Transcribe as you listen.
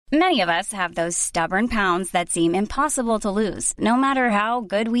Many of us have those stubborn pounds that seem impossible to lose, no matter how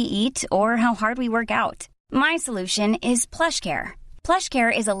good we eat or how hard we work out. My solution is PlushCare.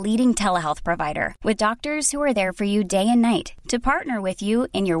 PlushCare is a leading telehealth provider with doctors who are there for you day and night to partner with you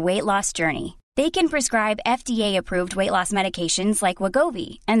in your weight loss journey. They can prescribe FDA-approved weight loss medications like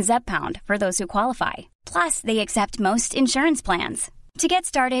Wegovy and Zepbound for those who qualify. Plus, they accept most insurance plans. To get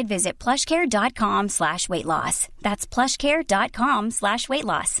started, visit plushcare.com/weightloss. That's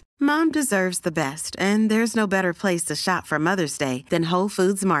plushcare.com/weightloss. Mom deserves the best, and there's no better place to shop for Mother's Day than Whole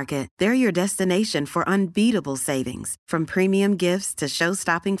Foods Market. They're your destination for unbeatable savings, from premium gifts to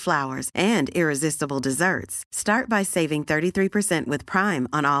show-stopping flowers and irresistible desserts. Start by saving 33% with Prime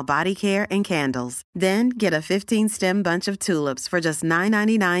on all body care and candles. Then get a 15-stem bunch of tulips for just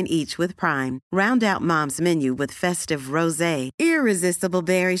 $9.99 each with Prime. Round out Mom's menu with festive rosé, irresistible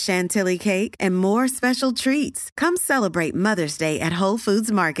berry chantilly cake, and more special treats. Come celebrate Mother's Day at Whole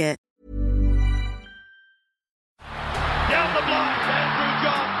Foods Market. Down the block, Andrew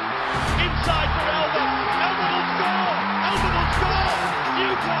John. Inside for Albert. Albert will score. Albert will score.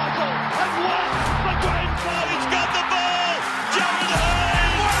 Newcastle have won the grand final. He's got the ball. Jared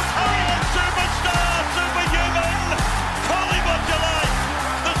Hayes. Oh, superstar, superhuman. Collie what you like.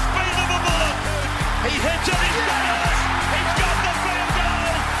 The speed of a bullet. He hits it. He's got it. He's got the field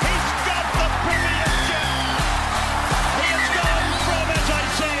goal. He's got the premiership. He has gone from, as I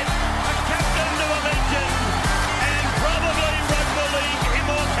said, a captain to a legend. Probably rugby league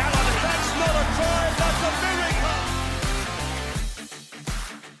immortality. That's not a try, that's a miracle.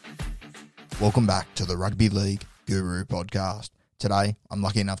 Welcome back to the Rugby League Guru podcast. Today, I'm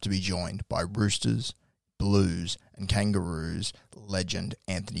lucky enough to be joined by Roosters, Blues and Kangaroos legend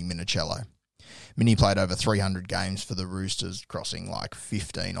Anthony Minichiello. Mini played over 300 games for the Roosters, crossing like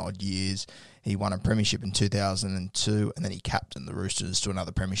 15 odd years. He won a premiership in 2002 and then he captained the Roosters to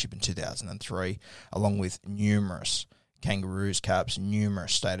another premiership in 2003, along with numerous Kangaroos caps,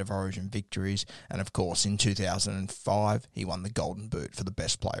 numerous State of Origin victories, and of course in 2005 he won the Golden Boot for the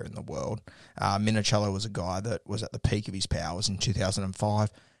best player in the world. Minichiello was a guy that was at the peak of his powers in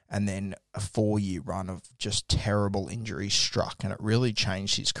 2005, and then a 4-year run of just terrible injuries struck, and it really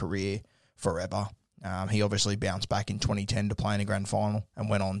changed his career forever. He obviously bounced back in 2010 to play in a grand final and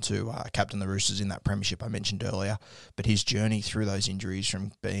went on to captain the Roosters in that premiership I mentioned earlier. But his journey through those injuries,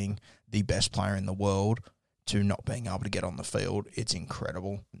 from being the best player in the world to not being able to get on the field, it's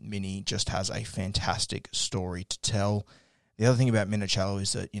incredible. Mini just has a fantastic story to tell. The other thing about Minichiello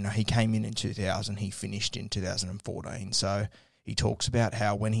is that, he came in 2000, he finished in 2014. So he talks about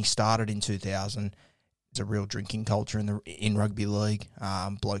how when he started in 2000, it's a real drinking culture in rugby league.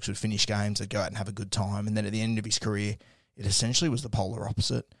 Blokes would finish games, they'd go out and have a good time. And then at the end of his career, it essentially was the polar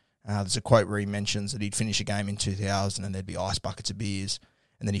opposite. There's a quote where he mentions that he'd finish a game in 2000 and there'd be ice buckets of beers.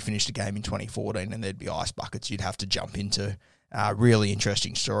 And then he finished a game in 2014 and there'd be ice buckets you'd have to jump into. Really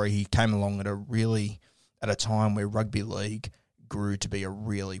interesting story. He came along at a time where rugby league grew to be a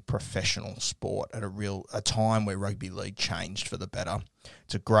really professional sport, at a time where rugby league changed for the better.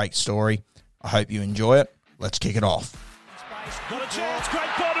 It's a great story. I hope you enjoy it. Let's kick it off. Got a chance.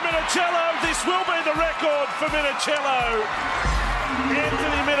 Great ball to Minichiello. This will be the record for Minichiello.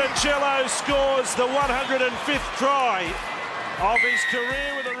 Anthony Minichiello scores the 105th try of his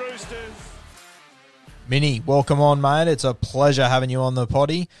career with the Roosters. Mini, welcome on, mate. It's a pleasure having you on the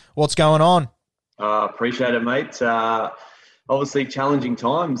potty. What's going on? Appreciate it, mate. Obviously challenging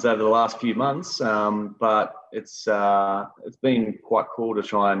times over the last few months, but it's been quite cool to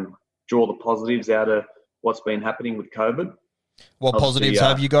try and draw the positives out of what's been happening with COVID. What positives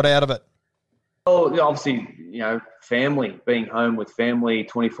have you got out of it? Well, obviously, family, being home with family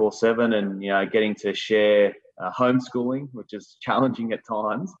 24/7 and, getting to share homeschooling, which is challenging at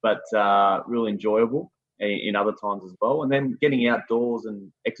times, but really enjoyable in other times as well. And then getting outdoors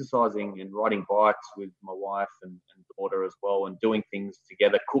and exercising and riding bikes with my wife and daughter as well, and doing things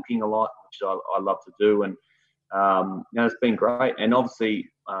together, cooking a lot, which I love to do. And, it's been great. And obviously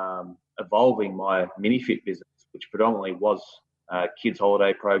evolving my mini-fit business, which predominantly was kids'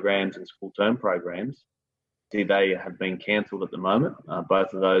 holiday programs and school term programs. They have been cancelled at the moment,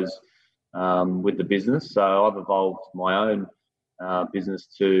 both of those with the business. So I've evolved my own business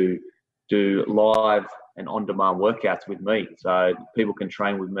to do live and on-demand workouts with me. So people can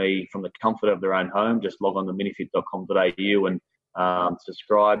train with me from the comfort of their own home. Just log on to minifit.com.au and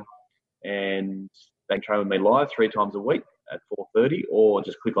subscribe, and they can train with me live 3 times a week at 4:30, or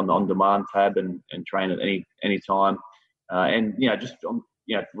just click on the on-demand tab and train at any time. And just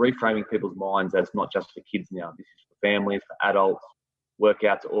reframing people's minds that it's not just for kids now. This is for families, for adults.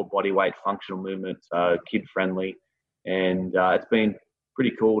 Workouts are all body weight, functional movements, kid friendly, and it's been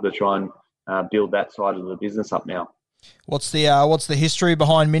pretty cool to try and build that side of the business up now. What's the history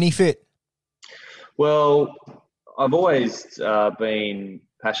behind MiniFit? Well, I've always been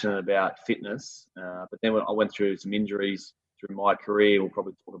passionate about fitness, but then when I went through some injuries through my career, we'll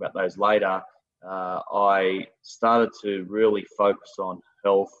probably talk about those later, I started to really focus on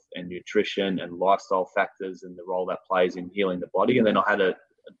health and nutrition and lifestyle factors and the role that plays in healing the body. And then I had a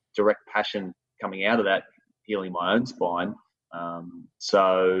direct passion coming out of that, healing my own spine.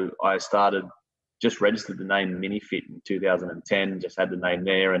 So I just registered the name MiniFit in 2010, just had the name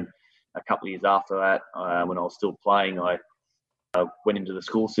there. And a couple of years after that, when I was still playing, I went into the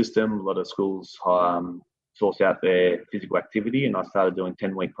school system. A lot of schools source out their physical activity, and I started doing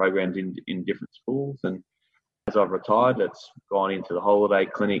 10-week programs in different schools. And as I've retired, it's gone into the holiday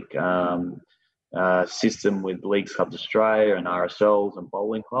clinic system with Leagues Clubs Australia and RSLs and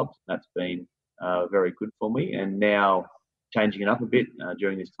bowling clubs. That's been very good for me. And now changing it up a bit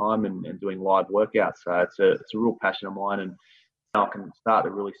during this time and doing live workouts. So it's a real passion of mine, and I can start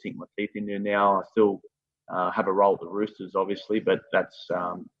to really sink my teeth into it now. I still have a role at the Roosters, obviously, but that's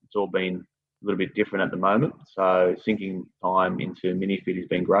it's all been a little bit different at the moment. So sinking time into MiniFit has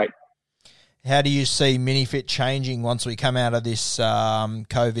been great. How do you see MiniFit changing once we come out of this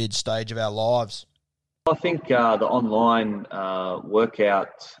COVID stage of our lives? I think the online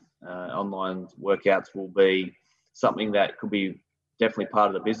workouts will be something that could be definitely part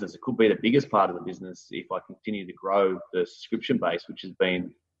of the business. It could be the biggest part of the business if I continue to grow the subscription base, which has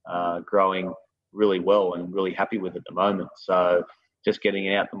been growing really well, and really happy with at the moment. So just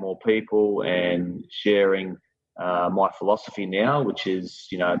getting out to more people and sharing my philosophy now, which is,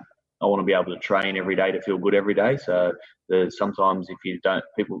 I want to be able to train every day to feel good every day. So sometimes if you don't,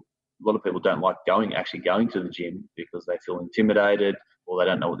 a lot of people don't like actually going to the gym because they feel intimidated or they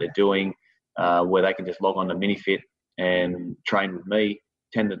don't know what they're doing, where they can just log on to MiniFit and train with me,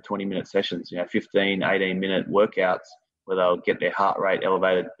 10 to 20 minute sessions, 15, 18 minute workouts where they'll get their heart rate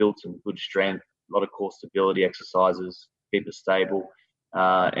elevated, build some good strength, a lot of core stability exercises, keep it stable,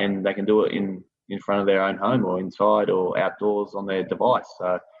 and they can do it in front of their own home or inside or outdoors on their device.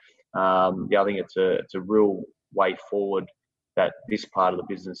 So I think it's a real way forward that this part of the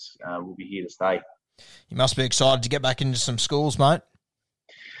business will be here to stay. You must be excited to get back into some schools, mate.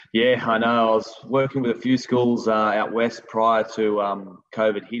 Yeah, I know. I was working with a few schools out west prior to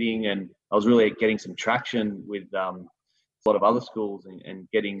COVID hitting, and I was really getting some traction with a lot of other schools and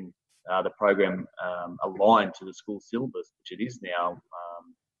getting the program aligned to the school syllabus, which it is now.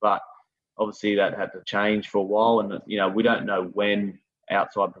 But obviously that had to change for a while, and we don't know when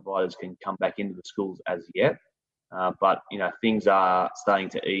outside providers can come back into the schools as yet. But things are starting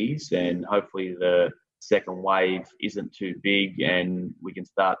to ease, and hopefully the second wave isn't too big, and we can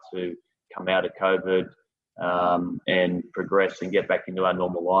start to come out of COVID and progress and get back into our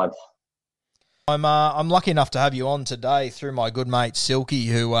normal lives. I'm lucky enough to have you on today through my good mate Silky,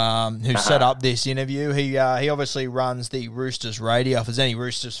 who set up this interview. He obviously runs the Roosters Radio. If there's any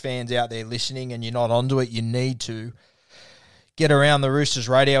Roosters fans out there listening and you're not onto it, you need to get around the Roosters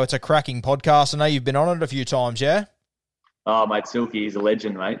Radio. It's a cracking podcast. I know you've been on it a few times, yeah? Oh, mate, Silky is a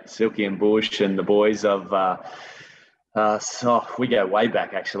legend, mate. Silky and Bush and the boys of we go way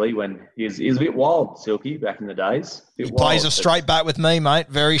back, actually, when he was a bit wild, Silky, back in the days. He plays a straight bat with me, mate.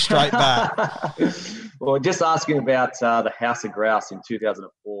 Very straight bat. Well, just asking about the House of Grouse in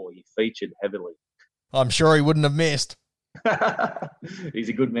 2004. He featured heavily. I'm sure he wouldn't have missed. He's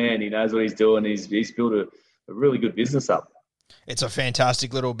a good man. He knows what he's doing. He's built a really good business up. It's a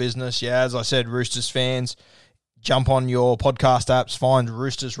fantastic little business. Yeah, as I said, Roosters fans, jump on your podcast apps, find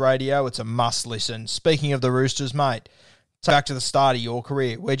Roosters Radio. It's a must listen. Speaking of the Roosters, mate, back to the start of your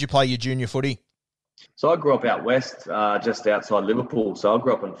career. Where'd you play your junior footy? So I grew up out west, just outside Liverpool. So I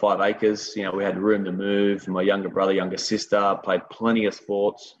grew up on 5 acres. We had room to move. My younger brother, younger sister, played plenty of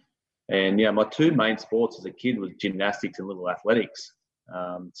sports. And, my two main sports as a kid was gymnastics and little athletics.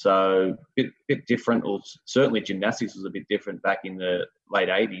 So a bit different, or certainly gymnastics was a bit different back in the late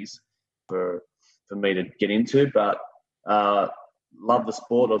 80s for me to get into, but loved the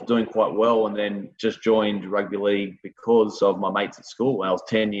sport. I was doing quite well, and then just joined rugby league because of my mates at school when I was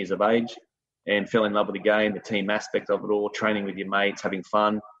 10 years of age, and fell in love with the game, the team aspect of it all, training with your mates, having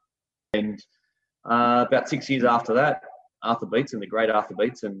fun. And about 6 years after that, the great Arthur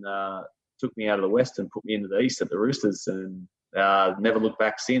Beetson, took me out of the west and put me into the east at the Roosters, and never looked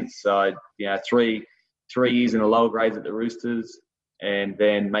back since. So, 3 years in the lower grades at the Roosters, and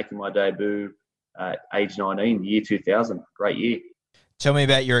then making my debut at age 19, year 2000. Great year. Tell me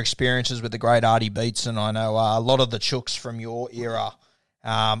about your experiences with the great Artie Beetson. I know a lot of the chooks from your era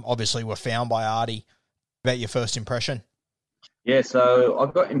obviously were found by Artie. About your first impression? Yeah, so I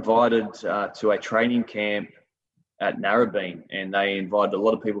got invited to a training camp at Narrabeen, and they invited a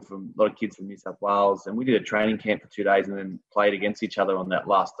lot of kids from New South Wales, and we did a training camp for 2 days, and then played against each other on that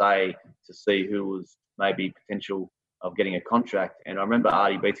last day to see who was maybe potential of getting a contract. And I remember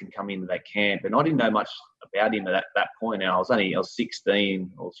Artie Beaton coming into that camp, and I didn't know much about him at that point. Now I was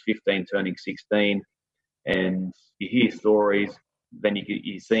 16, I was 15, turning 16, and you hear stories. Then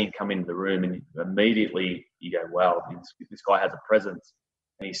you see him come into the room, and immediately you go, "Wow, this guy has a presence."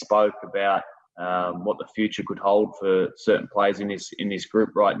 And he spoke about what the future could hold for certain players in this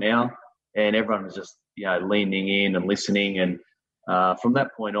group right now, and everyone was just leaning in and listening. And from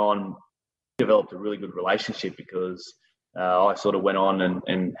that point on, developed a really good relationship because I sort of went on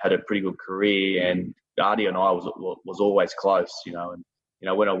and had a pretty good career, and Artie and I was always close, and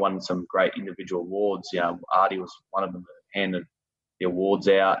when I won some great individual awards, Artie was one of them that handed the awards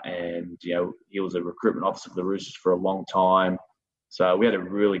out, and he was a recruitment officer for the Roosters for a long time. So we had a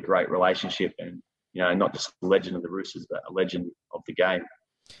really great relationship, and not just a legend of the Roosters, but a legend of the game.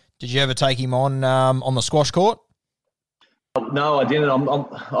 Did you ever take him on the squash court? No, I didn't.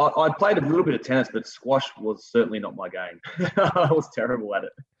 I played a little bit of tennis, but squash was certainly not my game. I was terrible at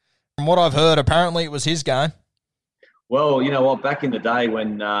it. From what I've heard, apparently it was his game. Well, back in the day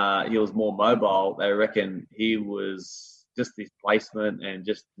when he was more mobile, they reckon he was just his placement and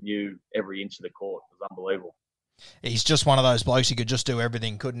just knew every inch of the court. It was unbelievable. He's just one of those blokes who could just do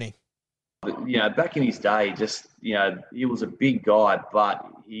everything, couldn't he? Back in his day, he was a big guy, but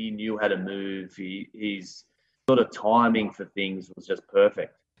he knew how to move. His sort of timing for things was just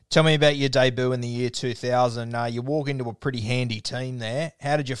perfect. Tell me about your debut in the year 2000. You walk into a pretty handy team there.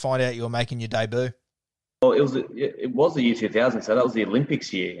 How did you find out you were making your debut? Well, it was the year 2000, so that was the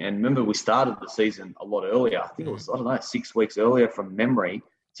Olympics year. And remember, we started the season a lot earlier. I think it was, 6 weeks earlier from memory.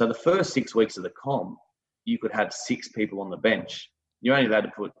 So the first 6 weeks of the comp, you could have 6 people on the bench. You're only allowed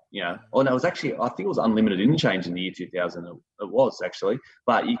to put, it was actually, I think it was unlimited interchange in the year 2000. It was actually,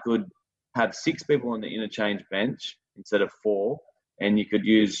 but you could have 6 people on the interchange bench instead of 4, and you could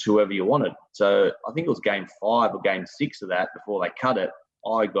use whoever you wanted. So I think it was game 5 or game 6 of that before they cut it.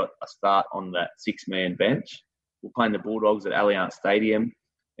 I got a start on that 6-man bench. We're playing the Bulldogs at Allianz Stadium,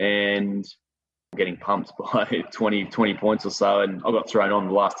 and getting pumped by 20 points or so, and I got thrown on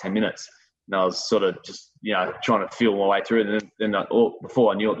the last 10 minutes. And I was sort of just, trying to feel my way through it. And then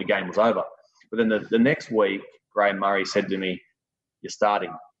before I knew it, the game was over. But then the next week, Graham Murray said to me, "You're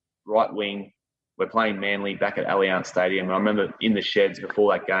starting right wing. We're playing Manly back at Allianz Stadium." And I remember in the sheds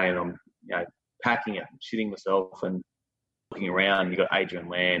before that game, I'm packing it, shitting myself, and looking around. You got Adrian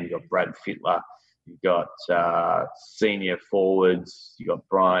Lamb, you got Brad Fittler, you got senior forwards, you got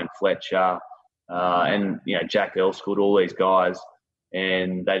Brian Fletcher, and Jack Elsgood, all these guys,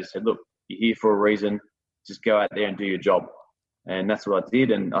 and they just said, "Look, you're here for a reason. Just go out there and do your job." And that's what I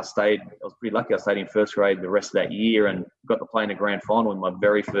did. And I stayed. I was pretty lucky. I stayed in first grade the rest of that year, and got to play in a grand final in my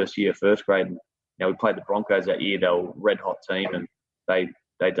very first year of first grade. And, we played the Broncos that year. They were a red hot team, and they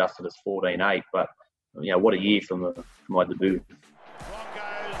dusted us 14-8. But what a year from my debut.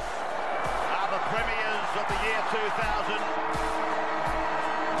 Broncos are the premiers of the year 2000.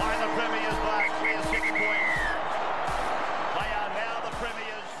 By the premiers by a clear 6 points. They are now the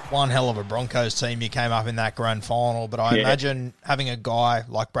premiers. One hell of a Broncos team you came up in that grand final, but I imagine having a guy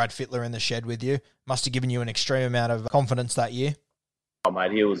like Brad Fittler in the shed with you must have given you an extreme amount of confidence that year. Oh,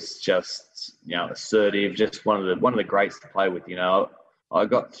 mate, he was just assertive, just one of the greats to play with. I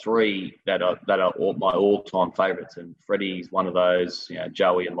got 3 that are all my all-time favourites, and Freddie's one of those.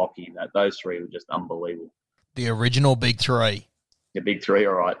 Joey and Lockie. Those 3 were just unbelievable. The original big 3. The big 3,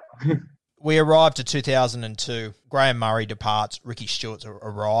 all right. We arrived to 2002. Graham Murray departs. Ricky Stuart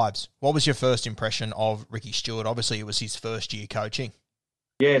arrives. What was your first impression of Ricky Stuart? Obviously, it was his first year coaching.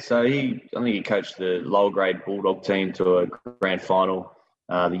 Yeah, so I think he coached the lower grade Bulldog team to a grand final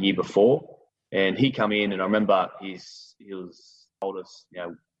the year before, and he come in, and I remember he told us,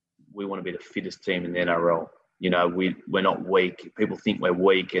 we want to be the fittest team in the NRL. We're not weak. People think we're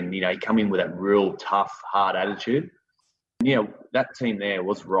weak, and he come in with that real tough, hard attitude. That team there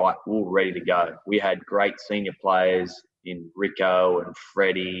was right. We were ready to go. We had great senior players in Rico and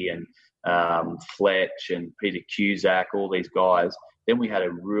Freddie and Fletch and Peter Cusack, all these guys. Then we had a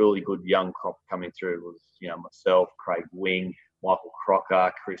really good young crop coming through. It was, myself, Craig Wing, Michael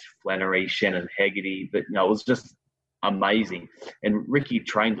Crocker, Chris Flannery, Shannon Hegarty. But, it was just amazing. And Ricky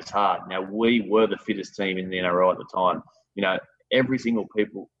trained us hard. Now, we were the fittest team in the NRL at the time. Every single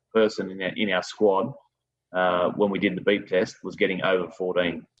person in our squad, when we did the beep test, was getting over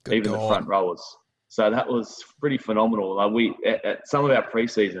 14, Good even God. the front rowers. So that was pretty phenomenal. At some of our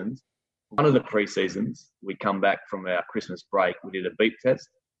pre-seasons, One of the pre-seasons, we come back from our Christmas break, we did a beep test.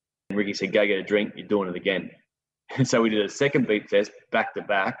 And Ricky said, go get a drink, you're doing it again. And so we did a second beep test back to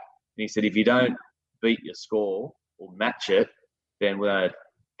back. And he said, if you don't beat your score or match it, then we're going to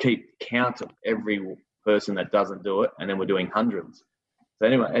keep count of every person that doesn't do it. And then we're doing hundreds. So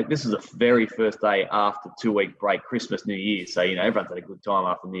anyway, this is the very first day after 2-week break, Christmas, New Year's. So, everyone's had a good time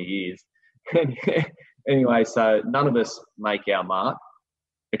after New Year's. Anyway, so none of us make our mark,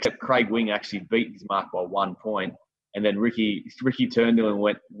 except Craig Wing actually beat his mark by 1 point. And then Ricky turned to him and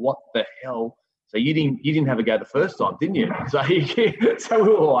went, what the hell? So you didn't have a go the first time, didn't you? So we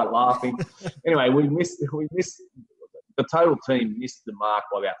were all like laughing. Anyway, we missed the total team missed the mark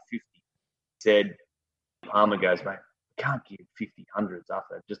by about 50. Said, Palmer goes, mate, I can't give 50 hundreds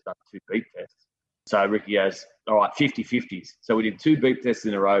after I've just done 2 beep tests. So Ricky goes, all right, 50-50s. So we did 2 beep tests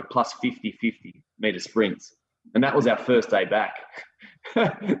in a row plus 50-50 metre sprints. And that was our first day back.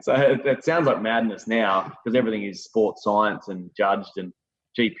 So it sounds like madness now because everything is sports science and judged and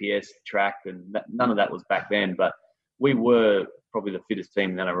GPS tracked, and none of that was back then. But we were probably the fittest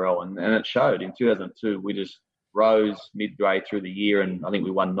team in the NRL, and it showed. In 2002, we just rose midway through the year, and I think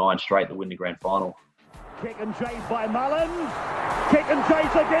we won 9 straight to win the grand final. Kick and chase by Mullen. Kick and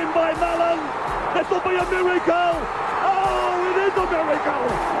chase again by Mullen. This will be a miracle. Oh, it is a miracle.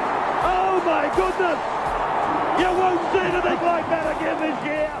 Oh, my goodness. You won't see anything like that again this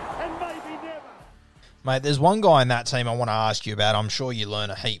year, and maybe never. Mate, there's one guy in that team I want to ask you about. I'm sure you learn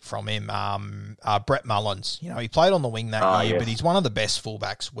a heap from him. Brett Mullins. He played on the wing that year, yes. But he's one of the best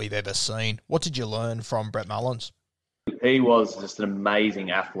fullbacks we've ever seen. What did you learn from Brett Mullins? He was just an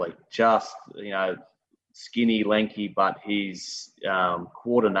amazing athlete. Just, skinny, lanky, but his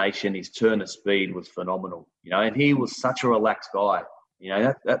coordination, his turn of speed was phenomenal. And he was such a relaxed guy.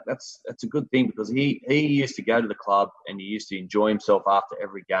 That's a good thing because he used to go to the club and he used to enjoy himself after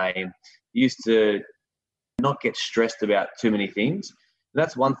every game. He used to not get stressed about too many things. And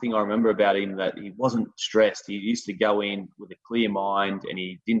that's one thing I remember about him, that he wasn't stressed. He used to go in with a clear mind and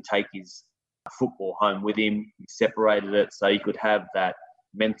he didn't take his football home with him. He separated it so he could have that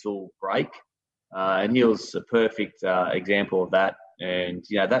mental break. And he was a perfect example of that. And,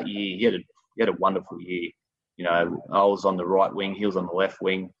 that year he had a wonderful year. I was on the right wing, he was on the left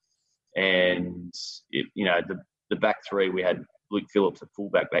wing. And, the back three, we had Luke Phillips at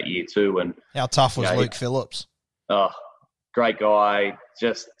fullback that year too. And how tough was Luke Phillips? Oh, great guy,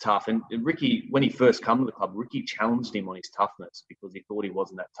 just tough. And Ricky, when he first came to the club, Ricky challenged him on his toughness because he thought he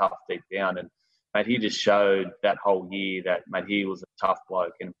wasn't that tough deep down. And, mate, he just showed that whole year that, mate, he was a tough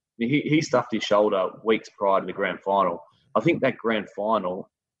bloke. And he stuffed his shoulder weeks prior to the grand final. I think that grand final,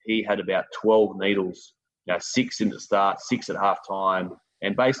 he had about 12 needles, 6 in the start, 6 at half time,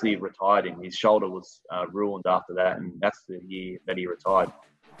 and basically retired him. His shoulder was ruined after that, and that's the year that he retired.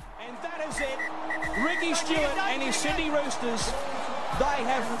 And that is it. Ricky Stuart and his Sydney Roosters, they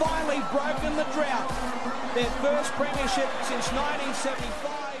have finally broken the drought. Their first premiership since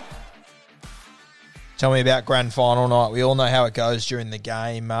 1975. Tell me about grand final night. We all know how it goes during the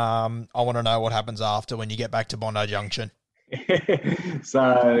game. I want to know what happens after when you get back to Bondi Junction.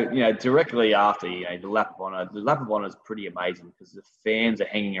 So, directly after, the lap of honour is pretty amazing because the fans are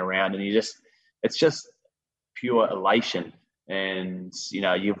hanging around and it's just pure elation. And,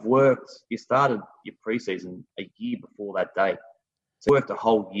 you started your preseason a year before that date. So you worked a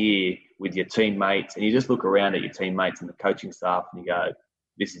whole year with your teammates and you just look around at your teammates and the coaching staff and you go,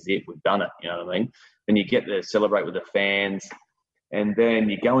 this is it, we've done it, you know what I mean? Then you get to celebrate with the fans. And then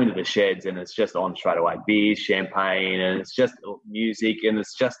you go into the sheds and it's just on straight away. Beers, champagne, and it's just music, and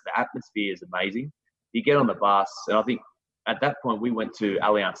it's just the atmosphere is amazing. You get on the bus, and I think at that point we went to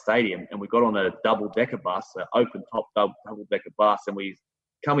Allianz Stadium and we got on a double-decker bus, an open-top double-decker bus, and we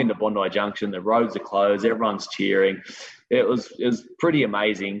come into Bondi Junction. The roads are closed, everyone's cheering. It was pretty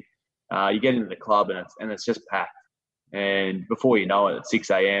amazing. You get into the club and it's just packed. And before you know it, it's 6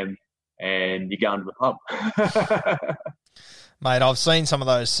 a.m. and you go into the pub. Mate, I've seen some of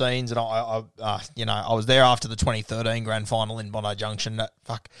those scenes, and I was there after the 2013 grand final in Bondi Junction.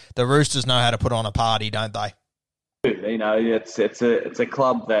 The Roosters know how to put on a party, don't they? It's a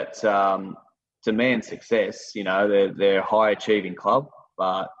club that demands success. They're a high achieving club,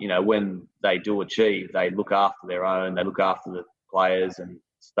 but when they do achieve, they look after their own. They look after the players and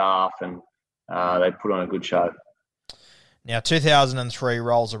staff, and they put on a good show. Now, 2003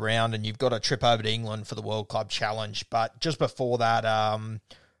 rolls around and you've got a trip over to England for the World Club Challenge. But just before that,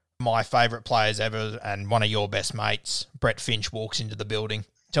 my favourite players ever and one of your best mates, Brett Finch, walks into the building.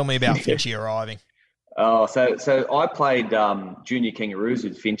 Tell me about Finchy arriving. Oh, so I played junior Kangaroos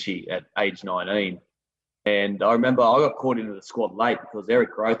with Finchy at age 19. And I remember I got called into the squad late because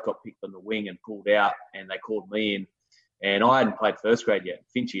Eric Groth got picked on the wing and pulled out, and they called me in. And I hadn't played first grade yet.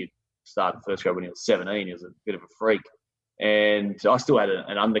 Finchy had started first grade when he was 17. He was a bit of a freak. And I still had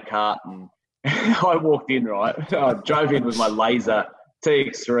an undercut, and I walked in, right? I drove in with my Laser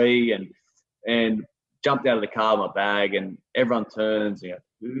TX3 and jumped out of the car with my bag, and everyone turns and goes,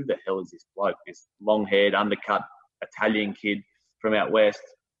 who the hell is this bloke? This long-haired, undercut Italian kid from out west.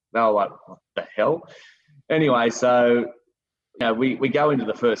 They were like, what the hell? Anyway, so we go into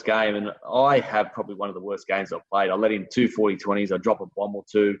the first game, and I have probably one of the worst games I've played. I let in 2 40-20s. I drop a bomb or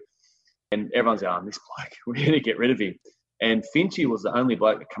two, and everyone's going, this bloke, we need to get rid of him. And Finchy was the only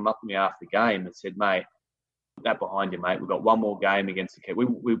bloke that come up to me after the game and said, mate, put that behind you, mate. We've got one more game against the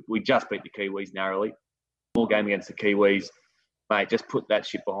Kiwis. We just beat the Kiwis narrowly. One more game against the Kiwis. Mate, just put that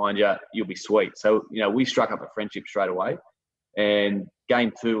shit behind you. You'll be sweet. So, we struck up a friendship straight away. And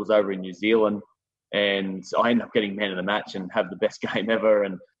game 2 was over in New Zealand. And I ended up getting man of the match and have the best game ever.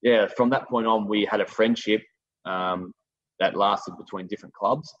 And, from that point on, we had a friendship that lasted between different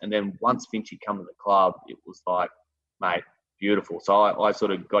clubs. And then once Finchy come to the club, it was like, mate, beautiful. So I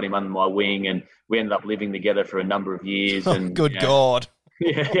sort of got him under my wing, and we ended up living together for a number of years. And Good God.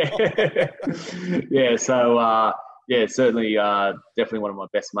 Yeah. So, certainly definitely one of my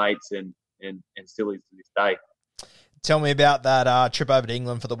best mates and still is to this day. Tell me about that trip over to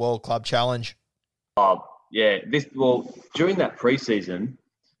England for the World Club Challenge. Oh, yeah. During that pre-season,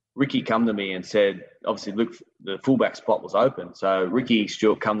 Ricky come to me and said, obviously, look, the fullback spot was open. So Ricky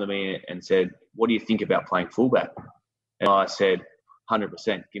Stewart come to me and said, what do you think about playing fullback? And I said, 100%,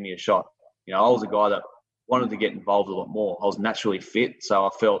 give me a shot. I was a guy that wanted to get involved a lot more. I was naturally fit, so I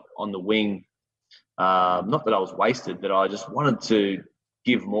felt on the wing, not that I was wasted, but I just wanted to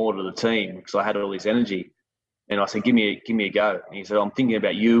give more to the team because I had all this energy. And I said, give me a go. And he said, I'm thinking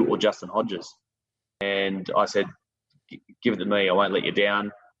about you or Justin Hodges. And I said, give it to me. I won't let you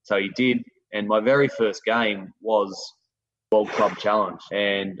down. So he did. And my very first game was World Club Challenge.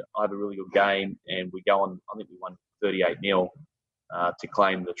 And I have a really good game. And we go on, I think we won 38-0 to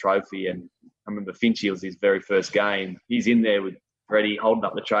claim the trophy. And I remember Finchy was his very first game. He's in there with Freddie holding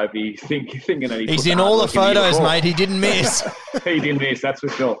up the trophy, thinking that he's in all the photos, mate. He didn't miss. He didn't miss, that's for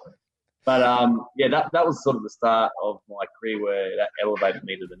sure. But, that was sort of the start of my career where that elevated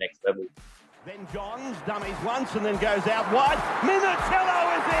me to the next level. Then Johns dummies once and then goes out wide.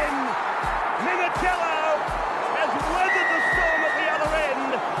 Minatello is in. Minatello has weathered the storm at the other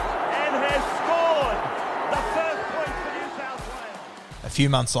end and has scored the first point for New South Wales. A few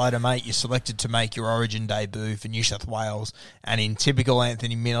months later, mate, you're selected to make your Origin debut for New South Wales, and in typical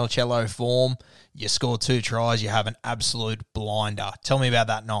Anthony Minatello form, you score 2 tries, you have an absolute blinder. Tell me about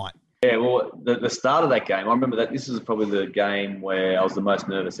that night. Yeah, well, the start of that game, I remember that this was probably the game where I was the most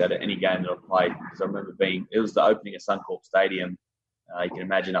nervous out of any game that I've played, because I remember it was the opening of Suncorp Stadium. You can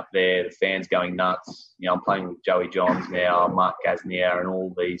imagine up there, the fans going nuts. I'm playing with Joey Johns now, Mark Gasnier, and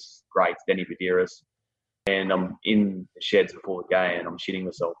all these greats, Denny Badiris. And I'm in the sheds before the game and I'm shitting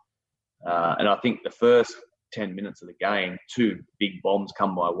myself. And I think the first 10 minutes of the game, 2 big bombs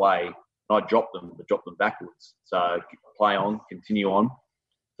come my way. And I dropped them backwards. So play on, continue on.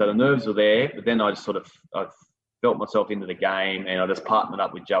 So the nerves were there, but then I felt myself into the game, and I just partnered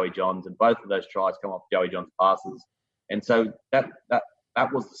up with Joey Johns, and both of those tries come off Joey Johns' passes. And so that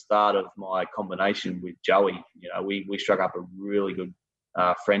was the start of my combination with Joey. We struck up a really good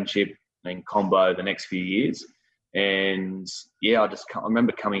friendship and combo the next few years. And I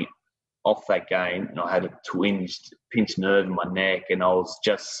remember coming off that game, and I had a pinched nerve in my neck, and I was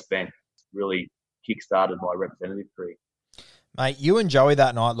just spent. Really kick-started my representative career. Mate, you and Joey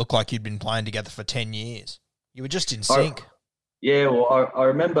that night looked like you'd been playing together for 10 years. You were just in sync. I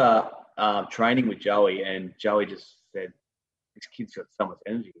remember training with Joey, and Joey just said, this kid's got so much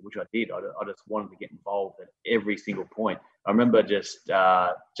energy, which I did. I just wanted to get involved at every single point. I remember just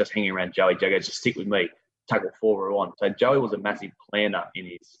hanging around Joey. Joey goes, just stick with me, tackle forward on. So Joey was a massive planner in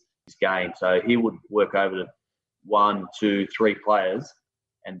his game. So he would work over to 1, 2, 3 players,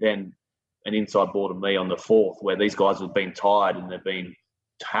 and then an inside ball to me on the 4th, where these guys have been tired and they've been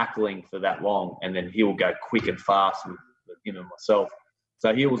tackling for that long, and then he will go quick and fast with him and myself.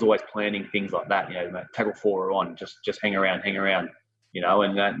 So he was always planning things like that, tackle forward on, just hang around,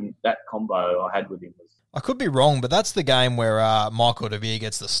 and that combo I had with him was... I could be wrong, but that's the game where Michael DeVere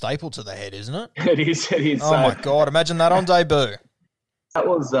gets the staple to the head, isn't it? It is. Oh, my God. Imagine that on debut. That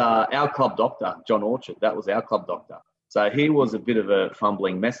was our club doctor, John Orchard. That was our club doctor. So he was a bit of a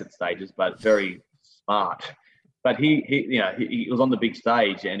fumbling mess at stages, but very smart. But he was on the big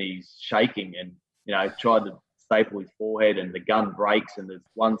stage and he's shaking and, tried to staple his forehead, and the gun breaks, and there's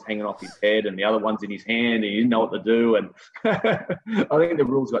one's hanging off his head and the other one's in his hand, and he didn't know what to do. And I think the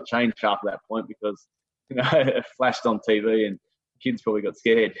rules got changed after that point because it flashed on TV and kids probably got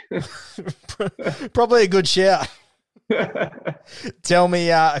scared. Probably a good shout. Tell me,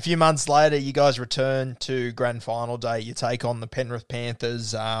 a few months later, you guys return to grand final day. You take on the Penrith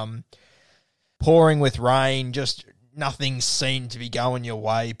Panthers, pouring with rain, just nothing seemed to be going your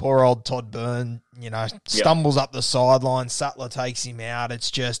way. Poor old Todd Byrne, stumbles up the sideline. Sattler takes him out.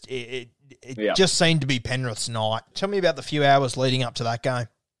 It's just, it just seemed to be Penrith's night. Tell me about the few hours leading up to that game.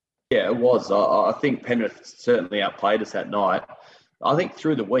 Yeah, it was. I think Penrith certainly outplayed us that night. I think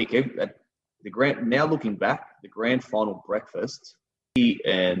through the week, now looking back, the grand final breakfast, he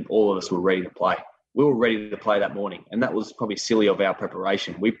and all of us were ready to play. We were ready to play that morning, and that was probably silly of our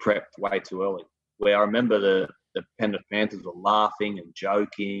preparation. We prepped way too early. Where I remember the Penrith Panthers were laughing and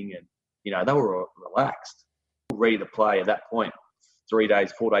joking, and they were relaxed, ready to play at that point. 4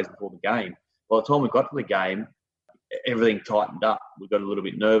 days before the game. By the time we got to the game, everything tightened up. We got a little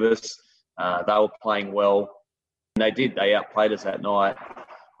bit nervous. They were playing well, and they did. They outplayed us that night.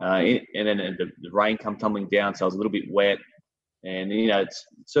 And then the rain come tumbling down, so I was a little bit wet. And, it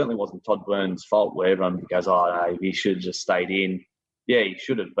certainly wasn't Todd Byrne's fault where everyone goes, oh, no, he should have just stayed in. Yeah, he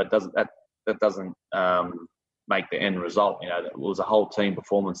should have, but that doesn't make the end result. It was a whole team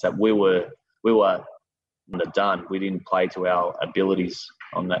performance that we were done. We didn't play to our abilities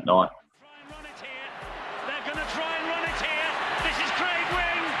on that night.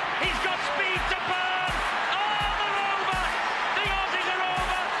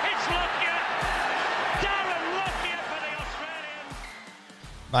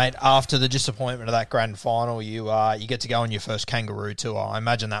 Mate, after the disappointment of that grand final, you get to go on your first Kangaroo tour. I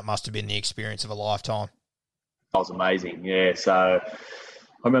imagine that must have been the experience of a lifetime. That was amazing, yeah. So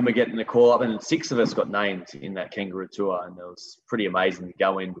I remember getting the call up, and 6 of us got named in that Kangaroo tour, and it was pretty amazing to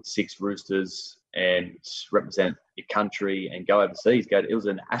go in with 6 Roosters and represent your country and go overseas. It was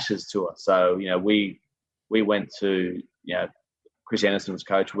an Ashes tour. So, we went to, Chris Anderson was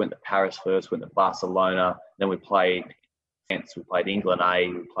coach. We went to Paris first, went to Barcelona, then we played France, we played England A,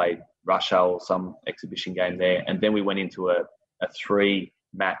 we played Russia or some exhibition game there, and then we went into a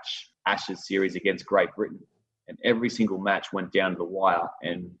 3-match Ashes series against Great Britain. And every single match went down to the wire,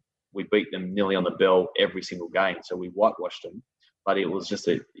 and we beat them nearly on the bell every single game. So we whitewashed them. But it was just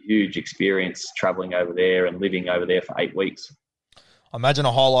a huge experience travelling over there and living over there for 8 weeks. I imagine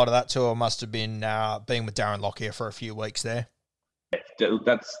a highlight of that tour must have been being with Darren Lockyer for a few weeks there.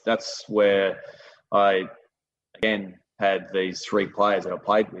 That's where I, again, had these 3 players that I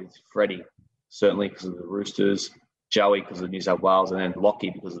played with. Freddie, certainly because of the Roosters, Joey because of New South Wales, and then Lockie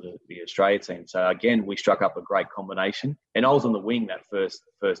because of the Australia team. So again, we struck up a great combination. And I was on the wing that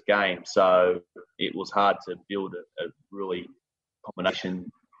first game, so it was hard to build a really combination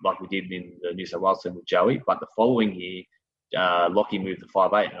like we did in the New South Wales team with Joey. But the following year, Lockie moved to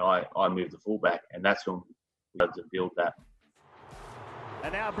 5'8", and I moved to fullback, and that's when we had to build that.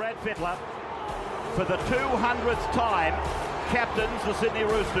 And now Brad Fittler, for the 200th time, captains the Sydney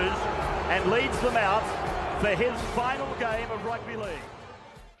Roosters and leads them out for his final game of rugby league.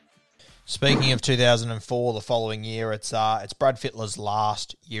 Speaking of 2004, the following year, it's Brad Fittler's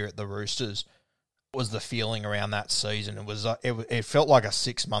last year at the Roosters. What was the feeling around that season? It felt like a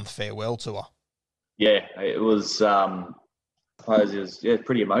 6-month farewell tour. Yeah, it was. I suppose it was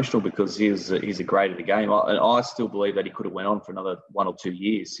pretty emotional because he's a great at the game. I still believe that he could have went on for another 1 or 2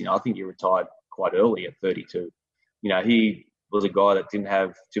 years. I think he retired quite early at 32. He was a guy that didn't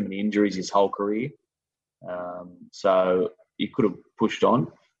have too many injuries his whole career. So he could have pushed on,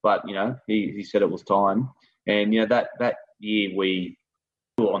 but, he said it was time. And, that year we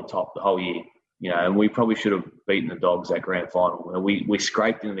were on top the whole year, and we probably should have beaten the Dogs at grand final. We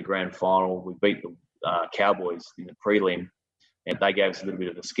scraped into the grand final. We beat the Cowboys in the prelim, and they gave us a little bit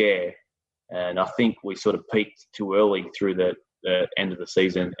of a scare. And I think we sort of peaked too early through the end of the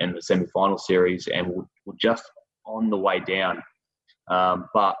season and the semi-final series, and we're just on the way down.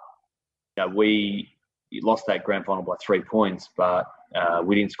 But we lost that grand final by 3 points, but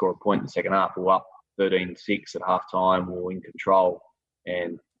we didn't score a point in the second half. We were up 13-6 at halftime. We were in control,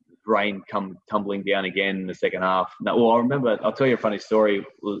 and rain come tumbling down again in the second half. I remember, I'll tell you a funny story.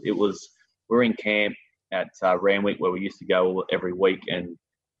 We were in camp at Randwick, where we used to go every week, and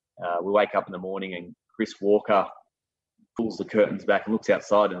we wake up in the morning and Chris Walker pulls the curtains back and looks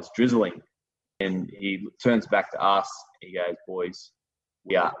outside, and it's drizzling. And he turns back to us. He goes, "Boys,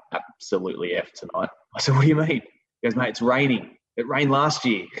 we are absolutely effed tonight." I said, "What do you mean?" He goes, "Mate, it's raining. It rained last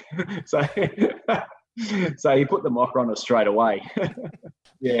year." So he put the mocker on us straight away.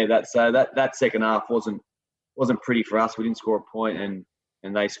 Yeah, that second half wasn't wasn't pretty for us. We didn't score a point,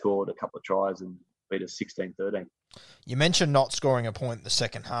 and they scored a couple of tries and beat us 16-13. You mentioned not scoring a point in the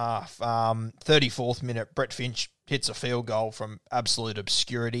second half. 34th minute, Brett Finch hits a field goal from absolute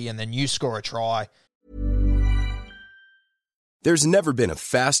obscurity, and then you score a try. There's never been a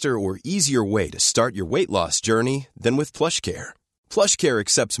faster or easier way to start your weight loss journey than with PlushCare. PlushCare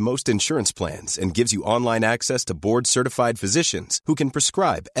accepts most insurance plans and gives you online access to board-certified physicians who can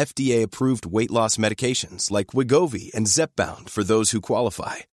prescribe FDA-approved weight loss medications like Wegovy and Zepbound for those who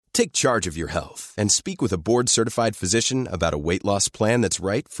qualify. Take charge of your health and speak with a board-certified physician about a weight loss plan that's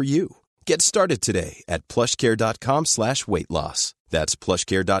right for you. Get started today at plushcare.com/weight-loss. That's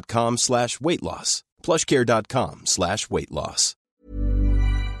plushcare.com/weight-loss. plushcare.com/weight-loss.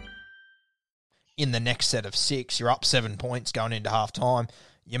 In the next set of 6, you're up 7 points going into half-time.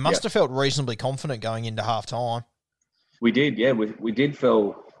 You must have felt reasonably confident going into half-time. We did, yeah. We did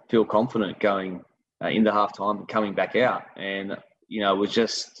feel confident going into half-time and coming back out. And,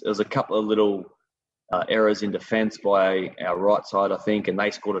 it was a couple of little errors in defence by our right side, I think, and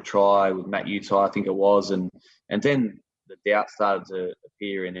they scored a try with Matt Utai, I think it was. And then the doubt started to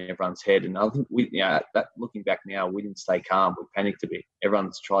appear in everyone's head. And I think looking back now, we didn't stay calm. We panicked a bit.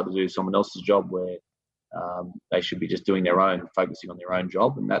 Everyone's tried to do someone else's job where they should be just doing their own, focusing on their own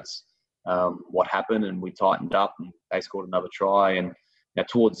job. And that's what happened. And we tightened up and they scored another try. And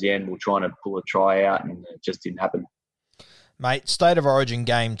towards the end, we were trying to pull a try out and it just didn't happen. Mate, State of Origin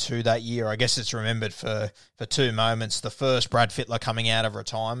Game 2 that year, I guess it's remembered for two moments. The first, Brad Fittler coming out of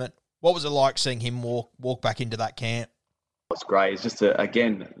retirement. What was it like seeing him walk back into that camp? It's great. It's just,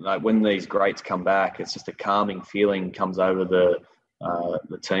 again, like when these greats come back, it's just a calming feeling comes over the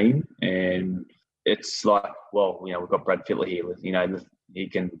team. And it's like, we've got Brad Fittler here. He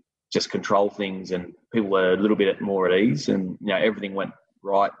can just control things and people were a little bit more at ease. And, everything went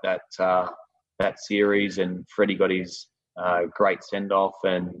right that series and Freddie got his great send-off,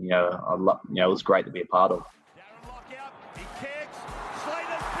 and it was great to be a part of. Darren Lockyer, he kicks,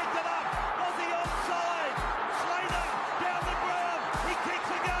 Slater's picked it up, was he onside? Slater down the ground, he kicks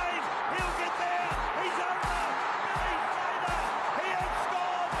again, he'll get there, he's over, Billy Slater, he has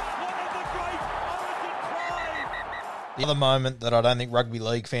scored one of the great Origin tries. The other moment that I don't think rugby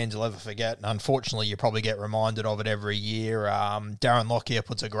league fans will ever forget, and unfortunately you probably get reminded of it every year, Darren Lockyer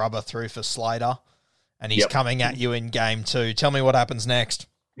puts a grubber through for Slater. And he's coming at you in Game 2. Tell me what happens next.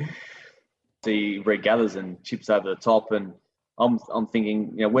 He regathers and chips over the top, and I'm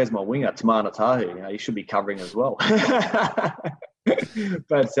thinking, where's my winger, Tamana Tahu? He should be covering as well. But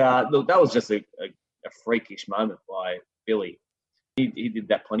look, that was just a freakish moment by Billy. He did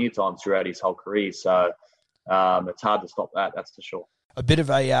that plenty of times throughout his whole career, so it's hard to stop that, that's for sure. A bit of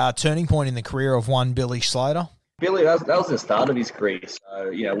a turning point in the career of one Billy Slater. Billy, that was the start of his career. So,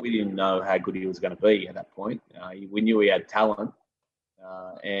 we didn't know how good he was going to be at that point. We knew he had talent,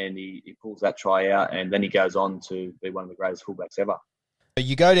 and he pulls that try out, and then he goes on to be one of the greatest fullbacks ever.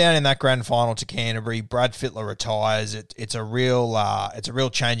 You go down in that grand final to Canterbury. Brad Fittler retires. It's a real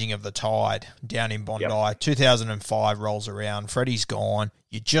changing of the tide down in Bondi. Yep. 2005 rolls around. Freddie's gone.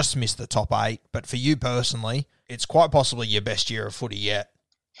 You just missed the top 8. But for you personally, it's quite possibly your best year of footy yet.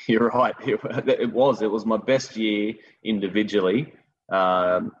 You're right. It was my best year individually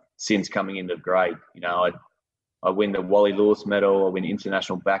since coming into grade. I win the Wally Lewis medal. I win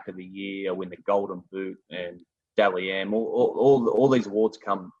International Back of the Year. I win the Golden Boot and Dally M. All these awards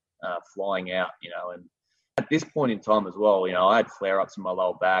come flying out. And at this point in time as well, I had flare-ups in my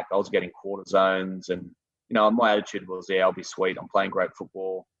lower back. I was getting cortisones, and my attitude was, I'll be sweet. I'm playing great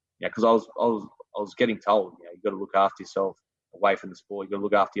football. Because I was getting told, you've got to look after yourself. Away from the sport, you've got to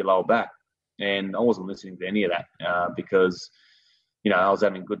look after your lower back. And I wasn't listening to any of that because, I was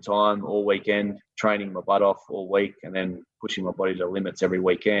having a good time all weekend, training my butt off all week, and then pushing my body to limits every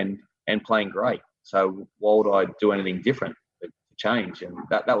weekend and playing great. So why would I do anything different to change? And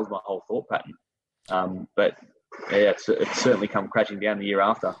that was my whole thought pattern. But it's certainly come crashing down the year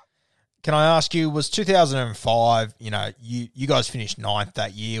after. Can I ask you, was 2005, you guys finished 9th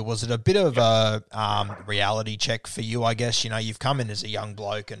that year. Was it a bit of a reality check for you, I guess? You've come in as a young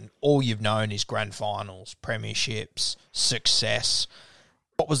bloke and all you've known is grand finals, premierships, success.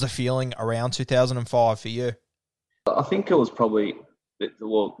 What was the feeling around 2005 for you? I think it was probably,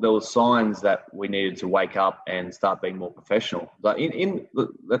 there were signs that we needed to wake up and start being more professional. But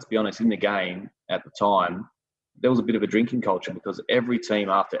let's be honest, in the game at the time, there was a bit of a drinking culture because every team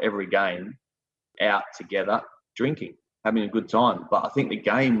after every game out together drinking, having a good time. But I think the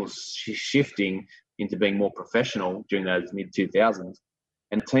game was shifting into being more professional during those mid-2000s.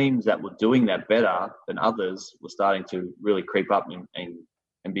 And teams that were doing that better than others were starting to really creep up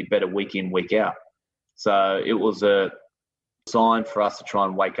and be better week in, week out. So it was a sign for us to try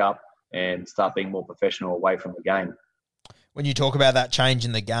and wake up and start being more professional away from the game. When you talk about that change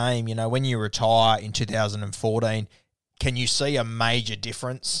in the game, when you retire in 2014, can you see a major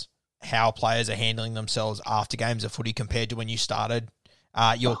difference how players are handling themselves after games of footy compared to when you started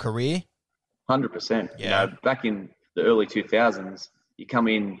your career? 100%. Yeah. Back in the early 2000s, you come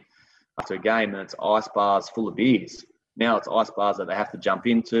in after a game and it's ice bars full of beers. Now it's ice bars that they have to jump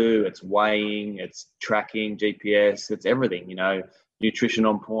into. It's weighing, it's tracking, GPS, it's everything, nutrition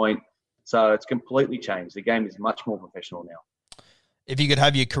on point. So it's completely changed. The game is much more professional now. If you could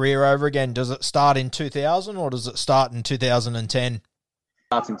have your career over again, does it start in 2000 or does it start in 2010?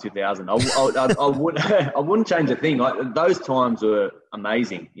 Starts in 2000. I wouldn't change a thing. Those times were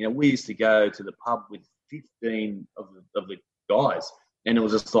amazing. We used to go to the pub with 15 of the guys, and it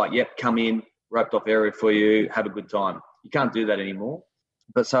was just like, yep, come in, roped off area for you, have a good time. You can't do that anymore.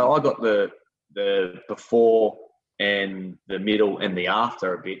 But so I got the before and the middle and the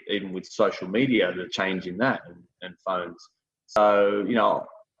after a bit, even with social media, the change in that and phones. So,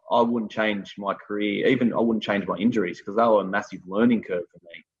 I wouldn't change my career. Even I wouldn't change my injuries because they were a massive learning curve for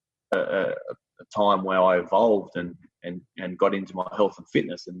me. A time where I evolved and got into my health and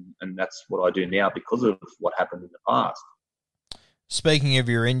fitness, and that's what I do now because of what happened in the past. Speaking of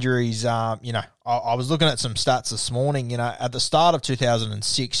your injuries, I was looking at some stats this morning. At the start of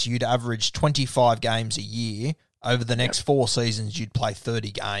 2006, you'd average 25 games a year. Over the next 4 seasons, you'd play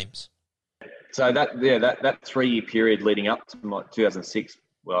 30 games. So that 3-year period leading up to my 2006,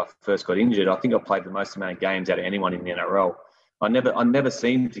 when I first got injured, I think I played the most amount of games out of anyone in the NRL. I never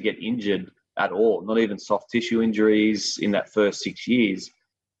seemed to get injured at all, not even soft tissue injuries in that first 6 years.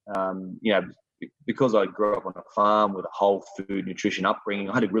 Because I grew up on a farm with a whole food nutrition upbringing,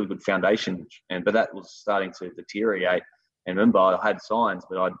 I had a really good foundation, but that was starting to deteriorate. And remember, I had signs,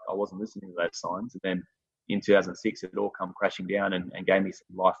 but I wasn't listening to those signs. And then in 2006, it all come crashing down and gave me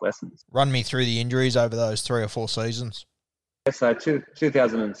some life lessons. Run me through the injuries over those 3 or 4 seasons. So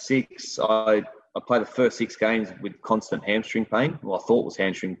 2006, I played the first 6 games with constant hamstring pain. Well, I thought it was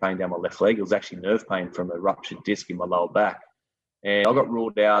hamstring pain down my left leg. It was actually nerve pain from a ruptured disc in my lower back. And I got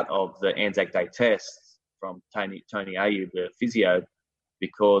ruled out of the Anzac Day tests from Tony Ayub, the physio,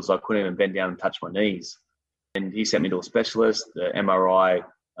 because I couldn't even bend down and touch my knees. And he sent me to a specialist. The MRI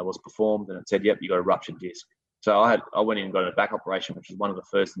was performed, and it said, yep, you got a ruptured disc. So I went in and got a back operation, which was one of the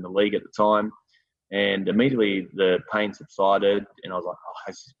first in the league at the time. And immediately the pain subsided, and I was like, oh,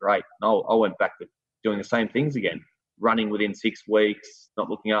 this is great. And I went back to doing the same things again, running within 6 weeks, not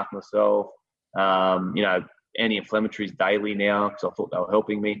looking after myself, anti-inflammatories daily now because I thought they were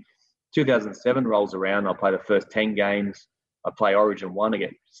helping me. 2007 rolls around. I play the first 10 games. I play Origin 1. I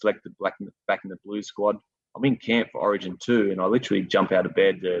get selected back in the Blue squad. I'm in camp for Origin 2, and I literally jump out of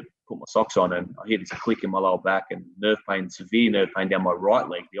bed to put my socks on, and I hear this click in my lower back and severe nerve pain down my right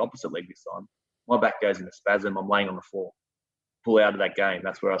leg, the opposite leg this time. My back goes into spasm. I'm laying on the floor. Pull out of that game.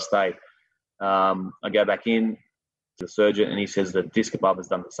 That's where I stay. I go back in to the surgeon, and he says the disc above has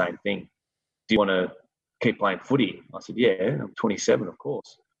done the same thing. Do you want to keep playing footy? I said, yeah, I'm 27, of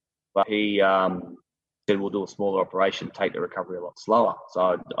course. But he said, we'll do a smaller operation, take the recovery a lot slower.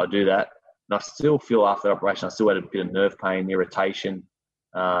 So I do that. And I still feel after the operation, I still had a bit of nerve pain, irritation.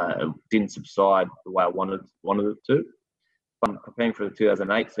 It didn't subside the way I wanted it to. But I'm preparing for the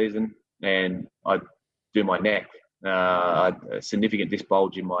 2008 season, and I do my neck. I had a significant disc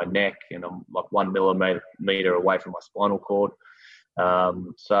bulge in my neck, and I'm like 1 millimeter away from my spinal cord.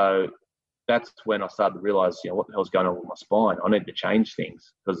 So that's when I started to realise, what the hell's going on with my spine? I need to change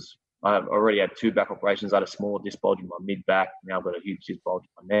things because I've already had 2 back operations. I had a smaller disc bulge in my mid-back. Now I've got a huge disc bulge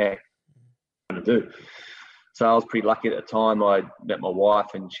in my neck. What to do? So I was pretty lucky at the time. I met my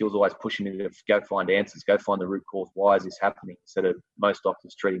wife, and she was always pushing me to go find answers, go find the root cause. Why is this happening? Instead of most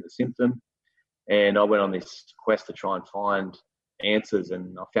doctors treating the symptom. And I went on this quest to try and find answers.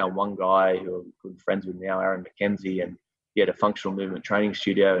 And I found one guy who I'm good friends with now, Aaron McKenzie, and he had a functional movement training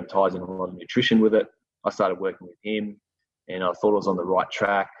studio and ties in a lot of nutrition with it. I started working with him, and I thought I was on the right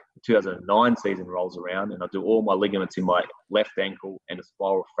track. The 2009 season rolls around, and I do all my ligaments in my left ankle and a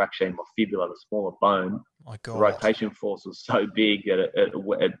spiral fracture in my fibula, the smaller bone. My God. The rotation force was so big that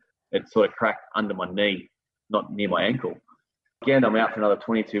it sort of cracked under my knee, not near my ankle. Again, I'm out for another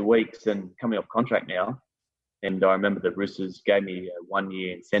 22 weeks and coming off contract now. And I remember the Roosters gave me a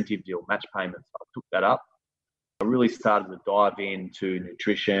 1-year incentive deal, match payments. I took that up. I really started to dive into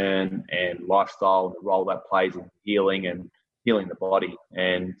nutrition and lifestyle and the role that plays in healing the body.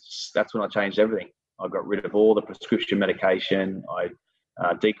 And that's when I changed everything. I got rid of all the prescription medication.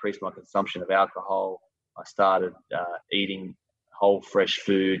 I decreased my consumption of alcohol. I started eating whole, fresh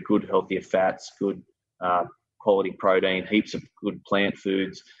food, good, healthier fats, good quality protein, heaps of good plant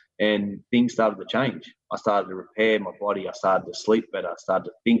foods, and things started to change. I started to repair my body. I started to sleep better. I started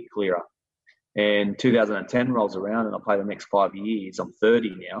to think clearer. And 2010 rolls around, and I play the next 5 years. I'm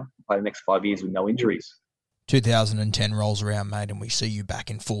 30 now. I play the next 5 years with no injuries. 2010 rolls around, mate, and we see you back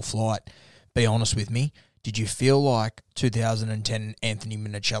in full flight. Be honest with me. Did you feel like 2010 Anthony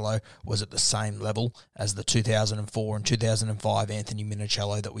Minichiello was at the same level as the 2004 and 2005 Anthony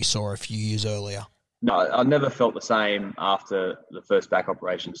Minichiello that we saw a few years earlier? No, I never felt the same after the first back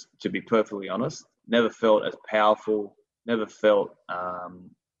operations, to be perfectly honest. Never felt as powerful, never felt...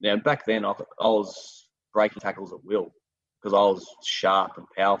 back then, I was breaking tackles at will because I was sharp and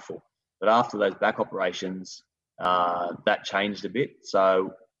powerful. But after those back operations, that changed a bit.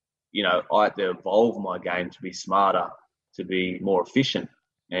 So, I had to evolve my game to be smarter, to be more efficient.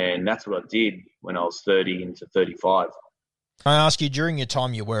 And that's what I did when I was 30 into 35. I ask you, during your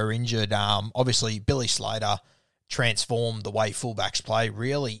time you were injured, obviously Billy Slater transformed the way fullbacks play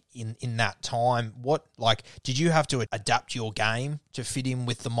really in that time. Did you have to adapt your game to fit in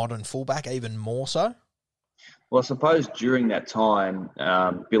with the modern fullback even more so? Well, I suppose during that time,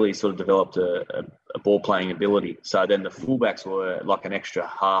 Billy sort of developed a ball-playing ability. So then the fullbacks were like an extra